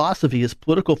whole philosophy, his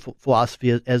political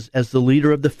philosophy, as the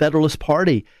leader of the Federalist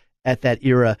Party at that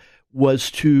era,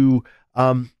 was to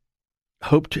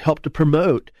hoped to help to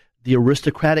promote the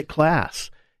aristocratic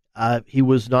class. He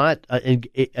was not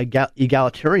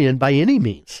egalitarian by any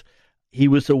means. He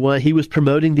was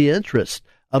promoting the interests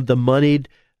of the moneyed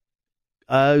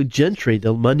gentry,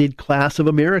 the moneyed class of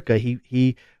America.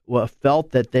 He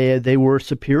felt that they were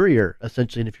superior,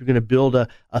 essentially. And if you're going to build a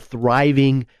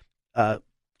thriving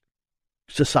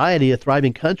society, a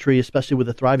thriving country, especially with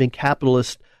a thriving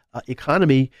capitalist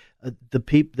economy,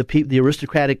 the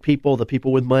aristocratic people, the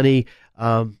people with money,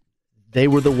 they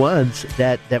were the ones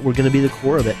that were going to be the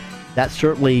core of it. That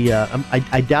certainly,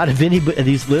 I doubt if any of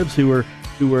these libs who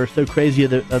were so crazy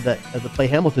of the play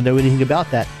Hamilton know anything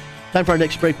about that. Time for our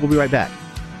next break. We'll be right back.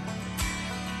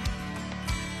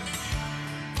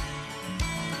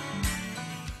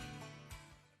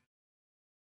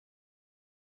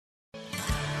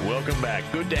 Welcome back.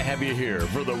 Good to have you here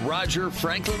for the Roger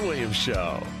Franklin Williams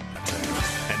Show.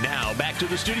 And now back to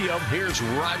the studio. Here's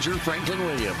Roger Franklin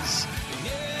Williams.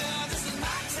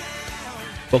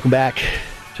 Welcome back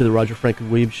to the Roger Franklin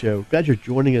Williams Show. Glad you're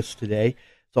joining us today.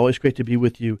 It's always great to be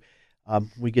with you.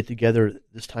 We get together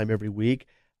this time every week.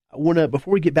 I want to,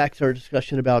 before we get back to our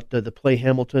discussion about the play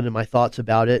Hamilton and my thoughts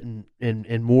about it,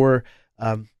 and more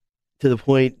to the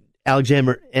point,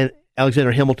 Alexander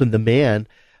Hamilton, the man.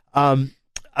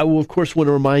 I will, of course, want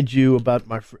to remind you about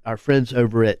our friends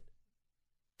over at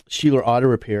Sheeler Auto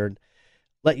Repair, and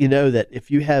let you know that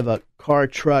if you have a car,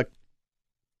 truck,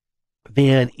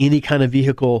 van, any kind of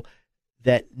vehicle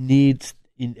that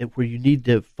where you need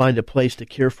to find a place to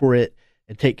care for it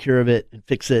and take care of it and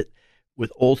fix it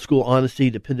with old school honesty,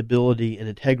 dependability, and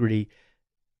integrity,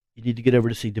 you need to get over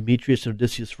to see Demetrius and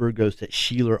Odysseus Virgos at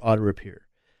Sheeler Auto Repair.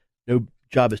 No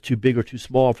job is too big or too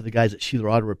small for the guys at Sheeler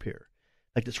Auto Repair.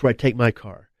 Like, that's where I take my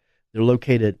car. They're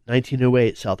located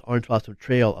 1908 South Orange Blossom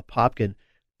Trail, Apopkin.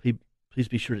 Please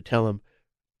be sure to tell them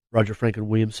Roger Franklin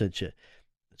Williams sent you.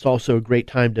 It's also a great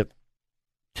time to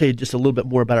tell you just a little bit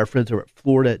more about our friends over at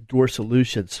Florida Door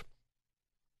Solutions.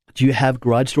 Do you have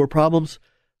garage door problems?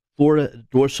 Florida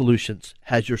Door Solutions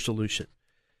has your solution.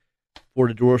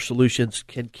 Florida Door Solutions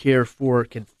can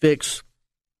fix,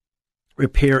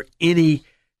 repair any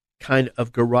kind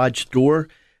of garage door.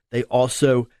 They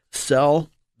also sell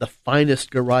the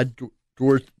finest garage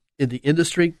doors in the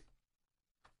industry,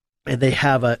 and they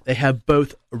have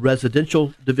both a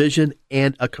residential division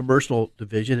and a commercial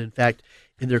division. In fact,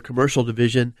 in their commercial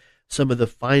division, some of the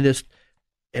finest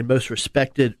and most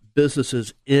respected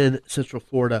businesses in Central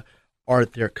Florida are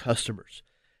their customers.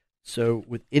 So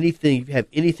with anything, if you have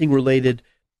anything related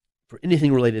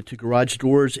to garage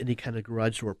doors, any kind of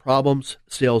garage door problems,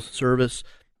 sales, service,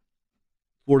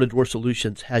 Florida Door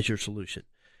Solutions has your solution.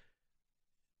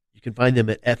 You can find them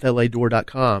at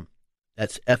fladoor.com.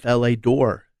 That's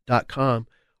fladoor.com.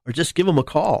 Or just give them a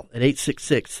call at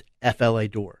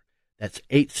 866-FLA-DOOR. That's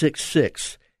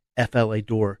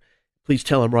 866-FLA-DOOR. Please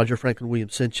tell them Roger Franklin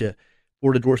Williams sent you.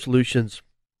 Florida Door Solutions,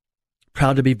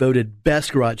 proud to be voted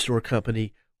best garage door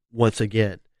company once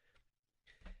again.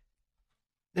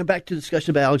 Now back to the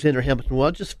discussion about Alexander Hamilton. Well,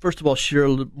 I'll just first of all share a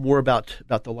little more about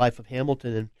the life of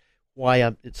Hamilton and why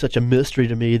it's such a mystery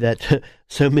to me that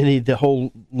the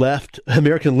whole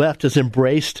American left has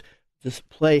embraced this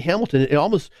play Hamilton. It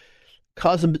almost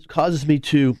causes me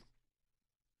to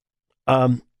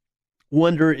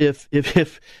wonder if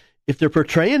they're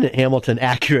portraying Hamilton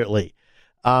accurately.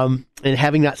 And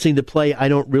having not seen the play, I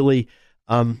don't really,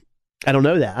 I don't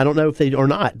know that. I don't know if they or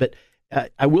not. But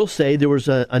I will say there was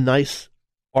a nice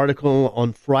article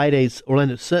on Friday's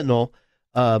Orlando Sentinel,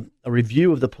 a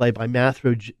review of the play by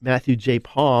Matthew J.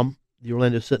 Palm, the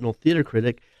Orlando Sentinel theater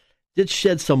critic, did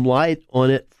shed some light on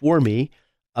it for me.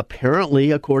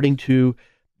 Apparently, according to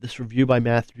this review by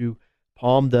Matthew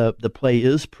Palm, the play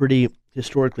is pretty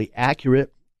historically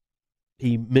accurate.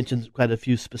 He mentions quite a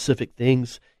few specific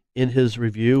things in his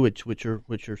review, which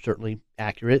are certainly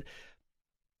accurate.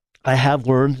 I have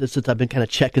learned that since I've been kind of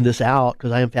checking this out,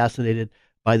 because I am fascinated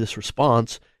by this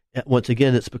response. Once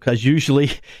again, it's because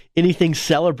usually anything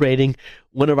celebrating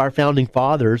one of our founding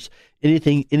fathers,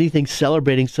 anything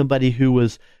celebrating somebody who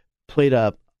played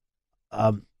a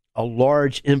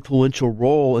large influential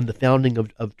role in the founding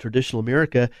of traditional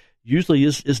America, usually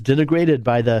is denigrated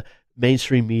by the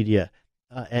mainstream media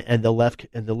and the left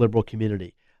and the liberal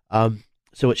community.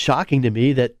 So it's shocking to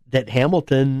me that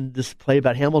Hamilton, this play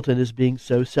about Hamilton, is being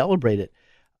so celebrated.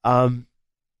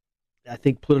 I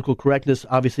think political correctness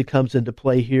obviously comes into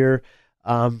play here.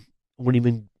 I wouldn't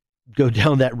even go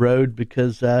down that road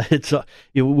because we're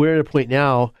at a point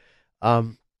now,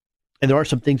 and there are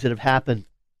some things that have happened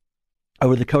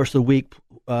over the course of the week,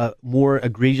 more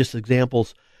egregious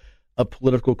examples of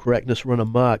political correctness run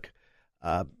amok.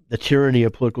 the tyranny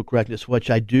of political correctness, which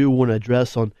I do want to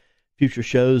address on future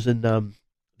shows. And the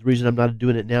reason I'm not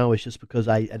doing it now is just because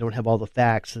I don't have all the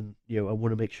facts, and I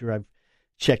want to make sure I've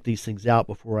checked these things out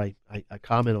before I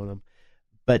comment on them.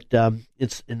 But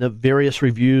it's in the various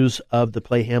reviews of the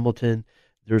play Hamilton.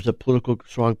 There's a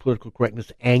strong political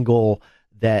correctness angle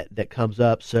that comes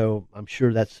up. So I'm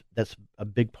sure that's a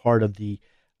big part of the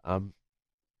of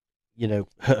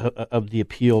the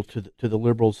appeal to the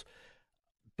liberals.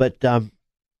 But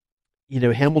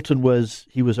Hamilton was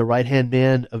a right-hand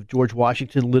man of George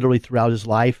Washington literally throughout his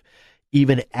life.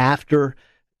 Even after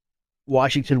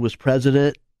Washington was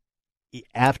president,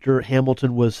 after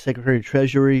Hamilton was Secretary of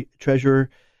Treasurer,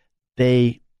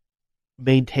 they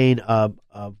maintain a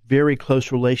very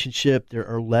close relationship. There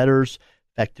are letters.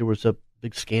 In fact, there was a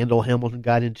big scandal Hamilton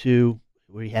got into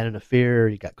where he had an affair.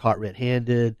 He got caught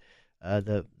red-handed.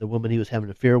 The woman he was having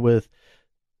an affair with,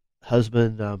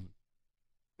 husband,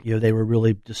 they were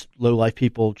really just low-life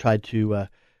people. Tried to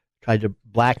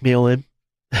blackmail him,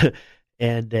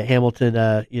 and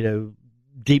Hamilton,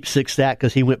 deep sixed that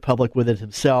because he went public with it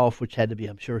himself, which had to be,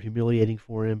 I'm sure, humiliating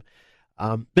for him.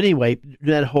 But anyway,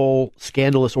 that whole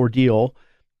scandalous ordeal,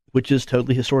 which is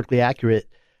totally historically accurate,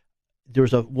 there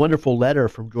was a wonderful letter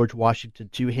from George Washington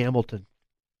to Hamilton,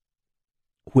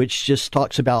 which just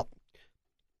talks about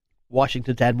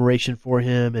Washington's admiration for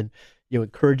him and,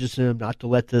 encourages him not to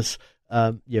let this,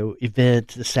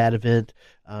 the sad event,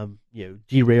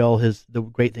 derail the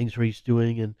great things that he's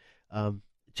doing, and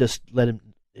just let him.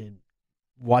 And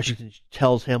Washington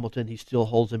tells Hamilton he still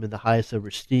holds him in the highest of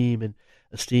esteem, and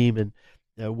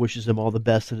wishes him all the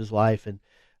best in his life. And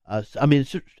that's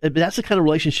the kind of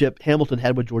relationship Hamilton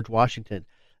had with George Washington.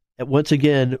 And once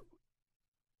again,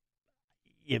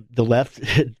 the left.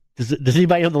 Does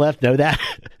anybody on the left know that?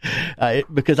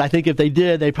 Because I think if they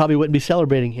did, they probably wouldn't be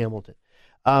celebrating Hamilton.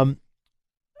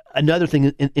 Another thing,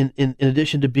 in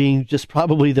addition to being just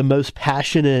probably the most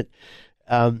passionate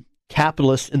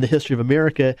capitalist in the history of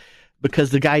America,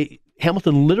 because the guy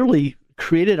Hamilton literally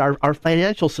created our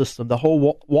financial system. The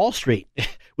whole Wall Street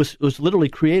was literally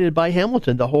created by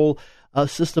Hamilton. The whole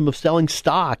system of selling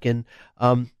stock and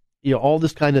all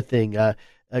this kind of thing,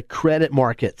 credit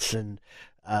markets, and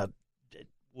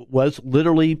was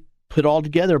literally put all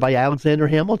together by Alexander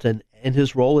Hamilton in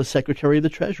his role as Secretary of the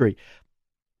Treasury.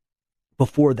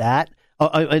 Before that,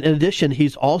 in addition,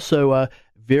 he's also a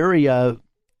very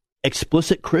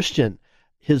explicit Christian.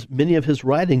 Many of his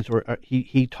writings,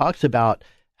 he talks about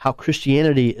how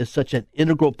Christianity is such an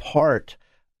integral part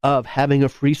of having a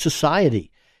free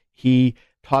society. He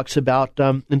talks about,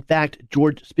 in fact,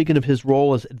 speaking of his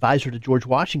role as advisor to George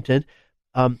Washington,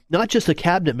 not just a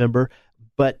cabinet member,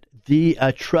 but the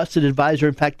trusted advisor,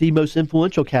 in fact, the most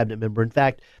influential cabinet member. In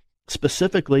fact,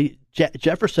 specifically,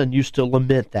 Jefferson used to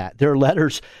lament that. There are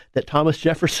letters that Thomas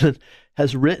Jefferson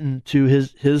has written to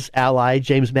his ally,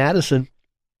 James Madison,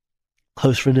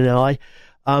 close friend and ally,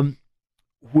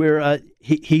 where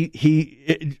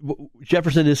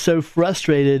Jefferson is so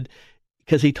frustrated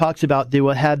because he talks about they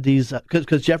will have these,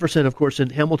 because Jefferson, of course,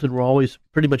 and Hamilton were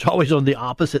pretty much always on the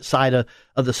opposite side of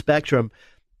the spectrum.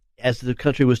 As the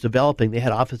country was developing, they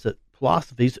had opposite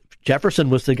philosophies.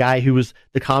 Jefferson was the guy who was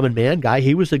the common man guy.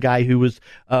 He was the guy who was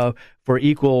for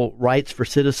equal rights for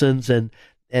citizens and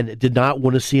did not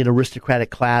want to see an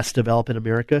aristocratic class develop in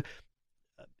America.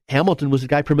 Hamilton was the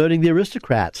guy promoting the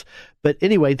aristocrats. But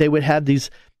anyway, they would have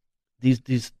these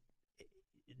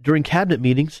during cabinet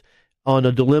meetings on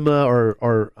a dilemma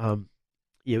or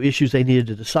issues they needed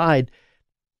to decide.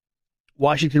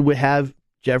 Washington would have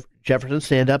Jefferson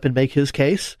stand up and make his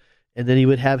case, and then he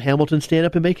would have Hamilton stand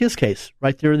up and make his case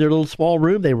right there in their little small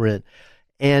room they were in.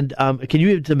 And can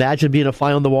you imagine being a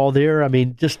fly on the wall there? I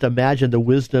mean, just imagine the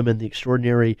wisdom and the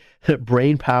extraordinary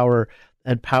brain power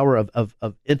and power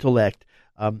of intellect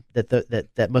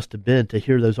that must have been to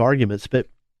hear those arguments. But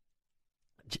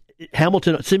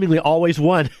Hamilton seemingly always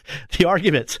won the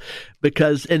arguments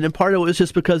because, and in part of it was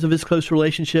just because of his close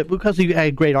relationship, because he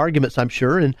had great arguments, I'm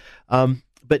sure. And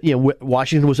but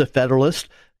Washington was a Federalist.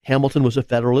 Hamilton was a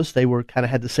Federalist. They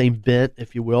had the same bent,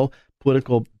 if you will,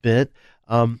 political bent.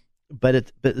 But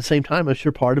at the same time, I'm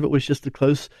sure part of it was just the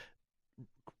close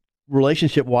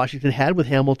relationship Washington had with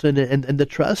Hamilton and the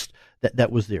trust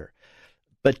that was there.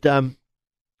 But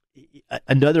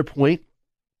another point,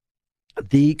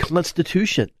 the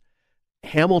Constitution.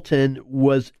 Hamilton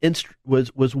was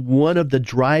one of the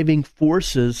driving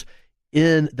forces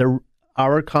in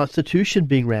our Constitution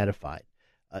being ratified.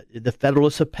 The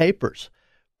Federalist Papers,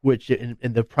 which in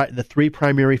the three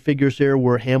primary figures there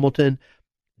were Hamilton,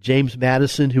 James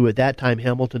Madison, who at that time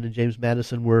Hamilton and James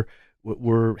Madison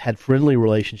had friendly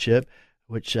relationship,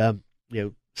 which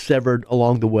severed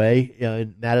along the way,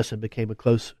 and Madison became a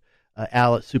close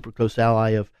super close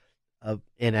ally of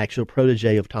and actual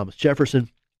protege of Thomas Jefferson.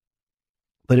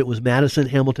 But it was Madison,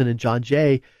 Hamilton, and John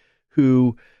Jay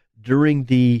who, during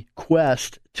the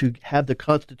quest to have the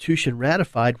Constitution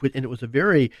ratified, and it was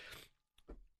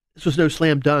this was no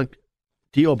slam dunk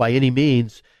deal by any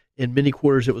means. In many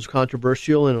quarters, it was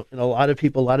controversial, and a lot of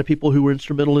people who were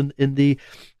instrumental in the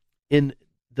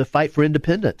fight for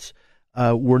independence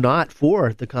were not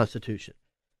for the Constitution.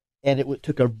 And it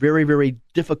took a very, very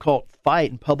difficult fight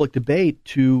and public debate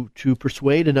to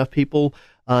persuade enough people,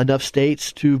 enough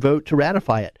states to vote to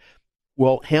ratify it.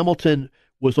 Well, Hamilton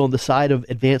was on the side of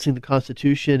advancing the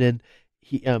Constitution, and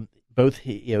he and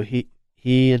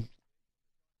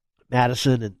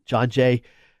Madison and John Jay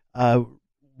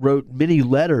wrote many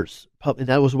letters, and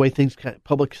that was the way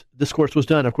public discourse was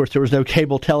done. Of course, there was no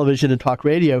cable television and talk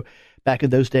radio back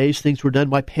in those days. Things were done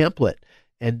by pamphlet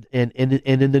and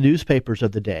in the newspapers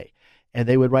of the day, and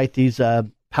they would write these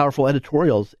powerful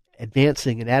editorials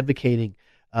advancing and advocating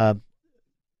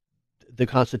the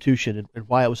Constitution and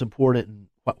why it was important and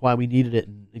why we needed it,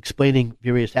 and explaining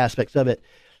various aspects of it.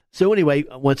 So anyway,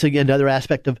 once again, another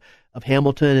aspect of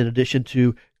Hamilton, in addition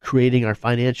to creating our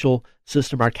financial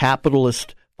system, our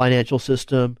capitalist financial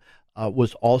system,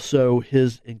 was also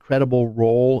his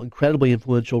incredibly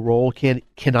influential role,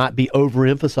 cannot be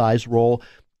overemphasized role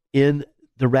in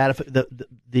the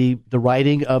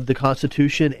writing of the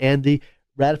Constitution and the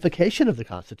ratification of the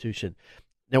Constitution.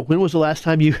 Now, when was the last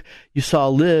time you saw a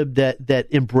lib that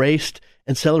embraced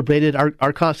and celebrated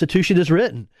our Constitution as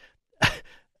written?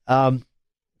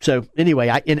 So anyway,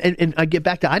 I get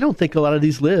back to, I don't think a lot of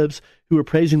these libs who are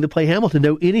praising the play Hamilton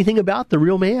know anything about the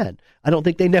real man. I don't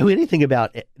think they know anything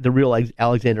about the real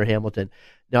Alexander Hamilton.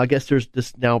 Now, I guess there's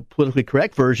this now politically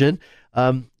correct version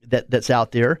that's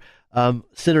out there,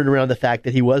 centered around the fact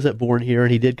that he wasn't born here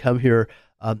and he did come here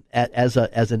as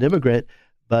an immigrant.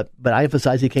 But I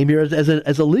emphasize he came here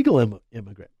as a legal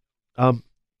immigrant.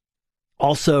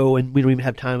 Also, and we don't even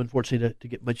have time, unfortunately, to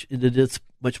get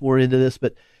much more into this,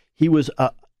 but he was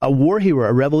a war hero,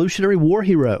 a Revolutionary War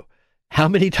hero. How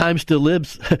many times do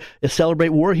libs celebrate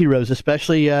war heroes,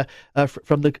 especially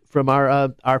from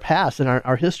our past and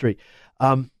our history?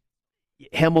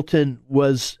 Hamilton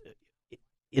was,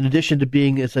 in addition to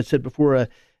being, as I said before, an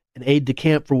aide de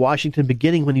camp for Washington,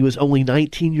 beginning when he was only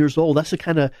 19 years old. That's the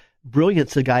kind of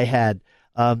brilliance the guy had,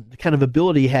 the kind of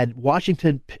ability he had.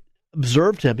 Washington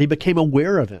observed him. He became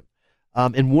aware of him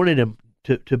and wanted him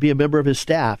to be a member of his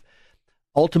staff.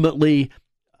 Ultimately,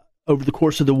 over the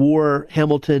course of the war,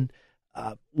 Hamilton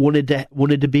wanted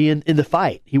to be in the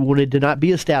fight. He wanted to not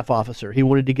be a staff officer. He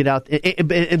wanted to get out,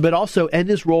 but also in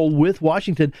his role with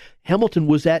Washington, Hamilton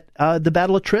was at the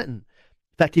Battle of Trenton.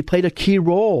 In fact, he played a key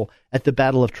role at the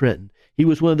Battle of Trenton. He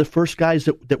was one of the first guys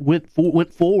that went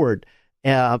forward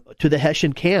to the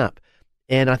Hessian camp,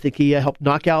 and I think he helped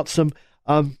knock out some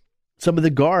of the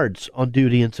guards on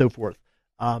duty and so forth.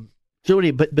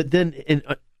 But then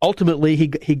ultimately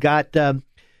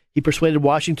he persuaded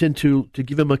Washington to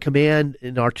give him a command,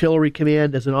 an artillery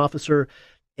command as an officer,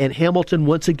 and Hamilton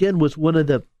once again was one of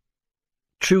the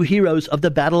true heroes of the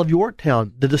Battle of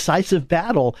Yorktown, the decisive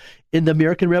battle in the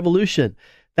American Revolution.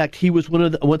 In fact, he was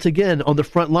once again on the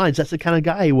front lines. That's the kind of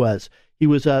guy he was. He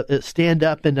was stand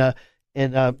up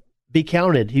and be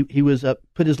counted. He was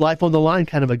put his life on the line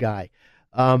kind of a guy.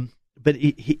 But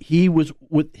he was,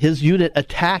 with his unit,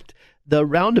 attacked the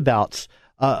roundabouts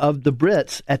of the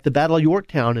Brits at the Battle of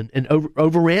Yorktown and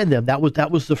overran them. That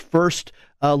was the first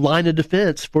line of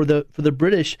defense for the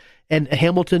British. And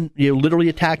Hamilton, literally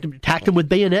attacked him with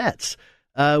bayonets.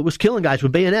 Was killing guys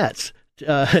with bayonets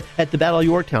at the Battle of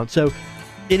Yorktown. So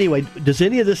anyway, does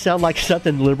any of this sound like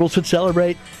something liberals would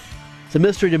celebrate? It's a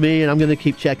mystery to me, and I'm going to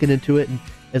keep checking into it. And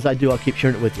as I do, I'll keep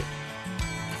sharing it with you.